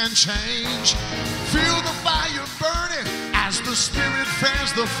you can change. Feel the fire burning as the Spirit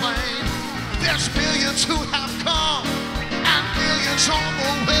fans the flame. There's millions who have come and millions on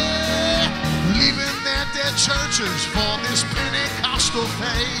the way, leaving their dead churches for this Pentecostal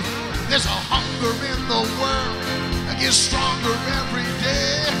faith. There's a hunger in the world that gets stronger every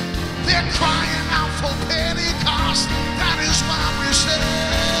day. They're crying out for Pentecost. That is why we say,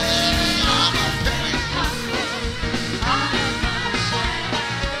 I'm a Pentecostal.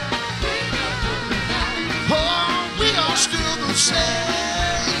 Oh, we are still the same.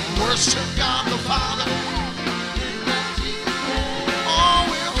 Worship God the Father. Oh,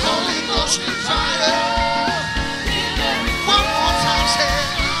 we're Holy Ghost and fire. One more time, say,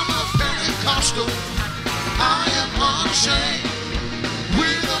 I'm a Pentecostal. I am unashamed.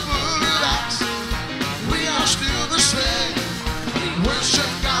 We're the book of Acts. We are still the same.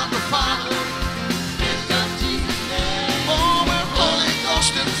 Worship God the Father. Oh, we're Holy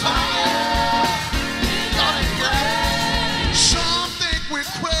Ghost and fire. Some think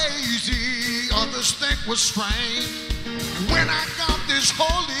we're crazy, others think we're strange. When I got this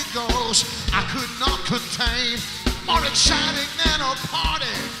Holy Ghost, I could not contain. More exciting than a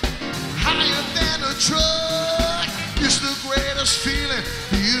party, higher than a drug. It's the greatest feeling,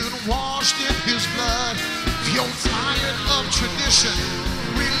 being washed in His blood. If you're tired of tradition,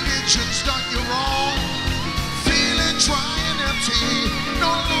 religion's done you wrong. Feeling dry and empty, no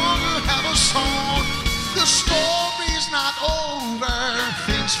longer have a song. The story's not over,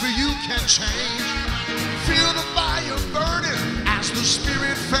 things for you can change. Feel the fire burning as the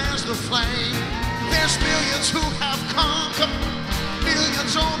Spirit fans the flame. There's millions who have come,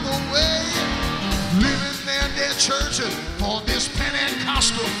 millions on the way, leaving their dead churches for this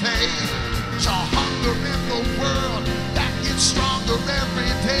Pentecostal faith. There's a hunger in the world that gets stronger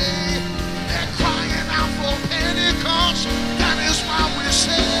every day. They're crying out for Pentecost. That is why we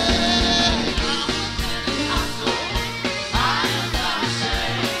say,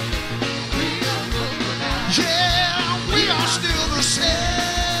 yeah, we are still the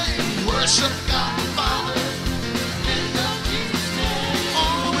same. Worship God the Father.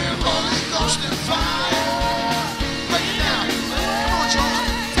 Oh, we're Holy Ghost and fire. Break it down. Come on, George.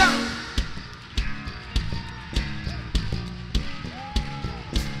 Down.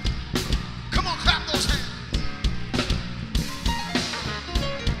 Come on, clap those hands.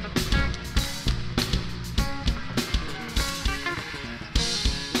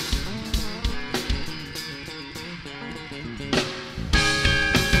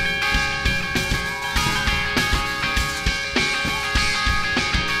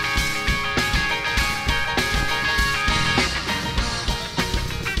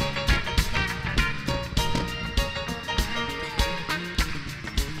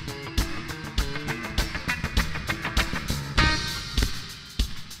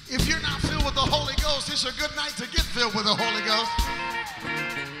 If you're not filled with the Holy Ghost, it's a good night to get filled with the Holy Ghost.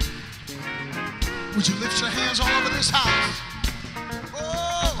 Would you lift your hands all over this house?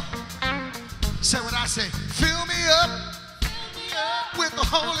 Oh, say what I say. Fill me up with the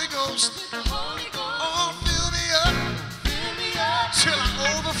Holy Ghost. Oh, fill me up till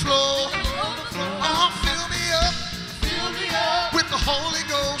I overflow. Oh, fill me up with the Holy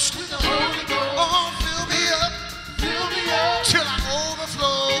Ghost. Oh, fill me up till I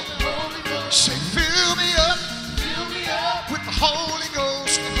overflow. Say, fill me up with the Holy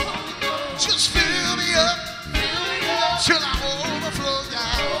Ghost. Just fill me up till I overflow,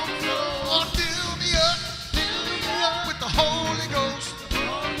 yeah. Oh, fill me up with the Holy Ghost.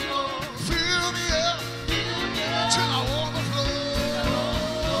 Fill me up till I overflow.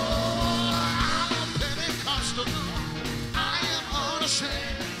 I'm a Pentecostal. I am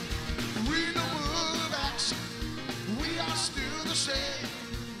unashamed. Read the book of Acts. We are still the same.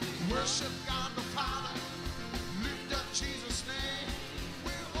 Worship God the Father. Lift up Jesus' name.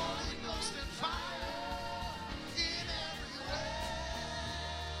 We're Holy Ghost and fire in every way.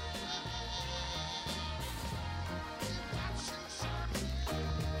 If I say something.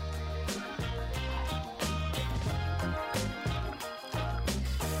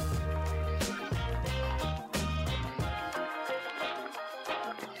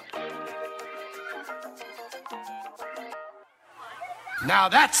 Now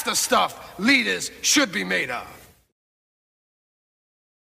that's the stuff leaders should be made of.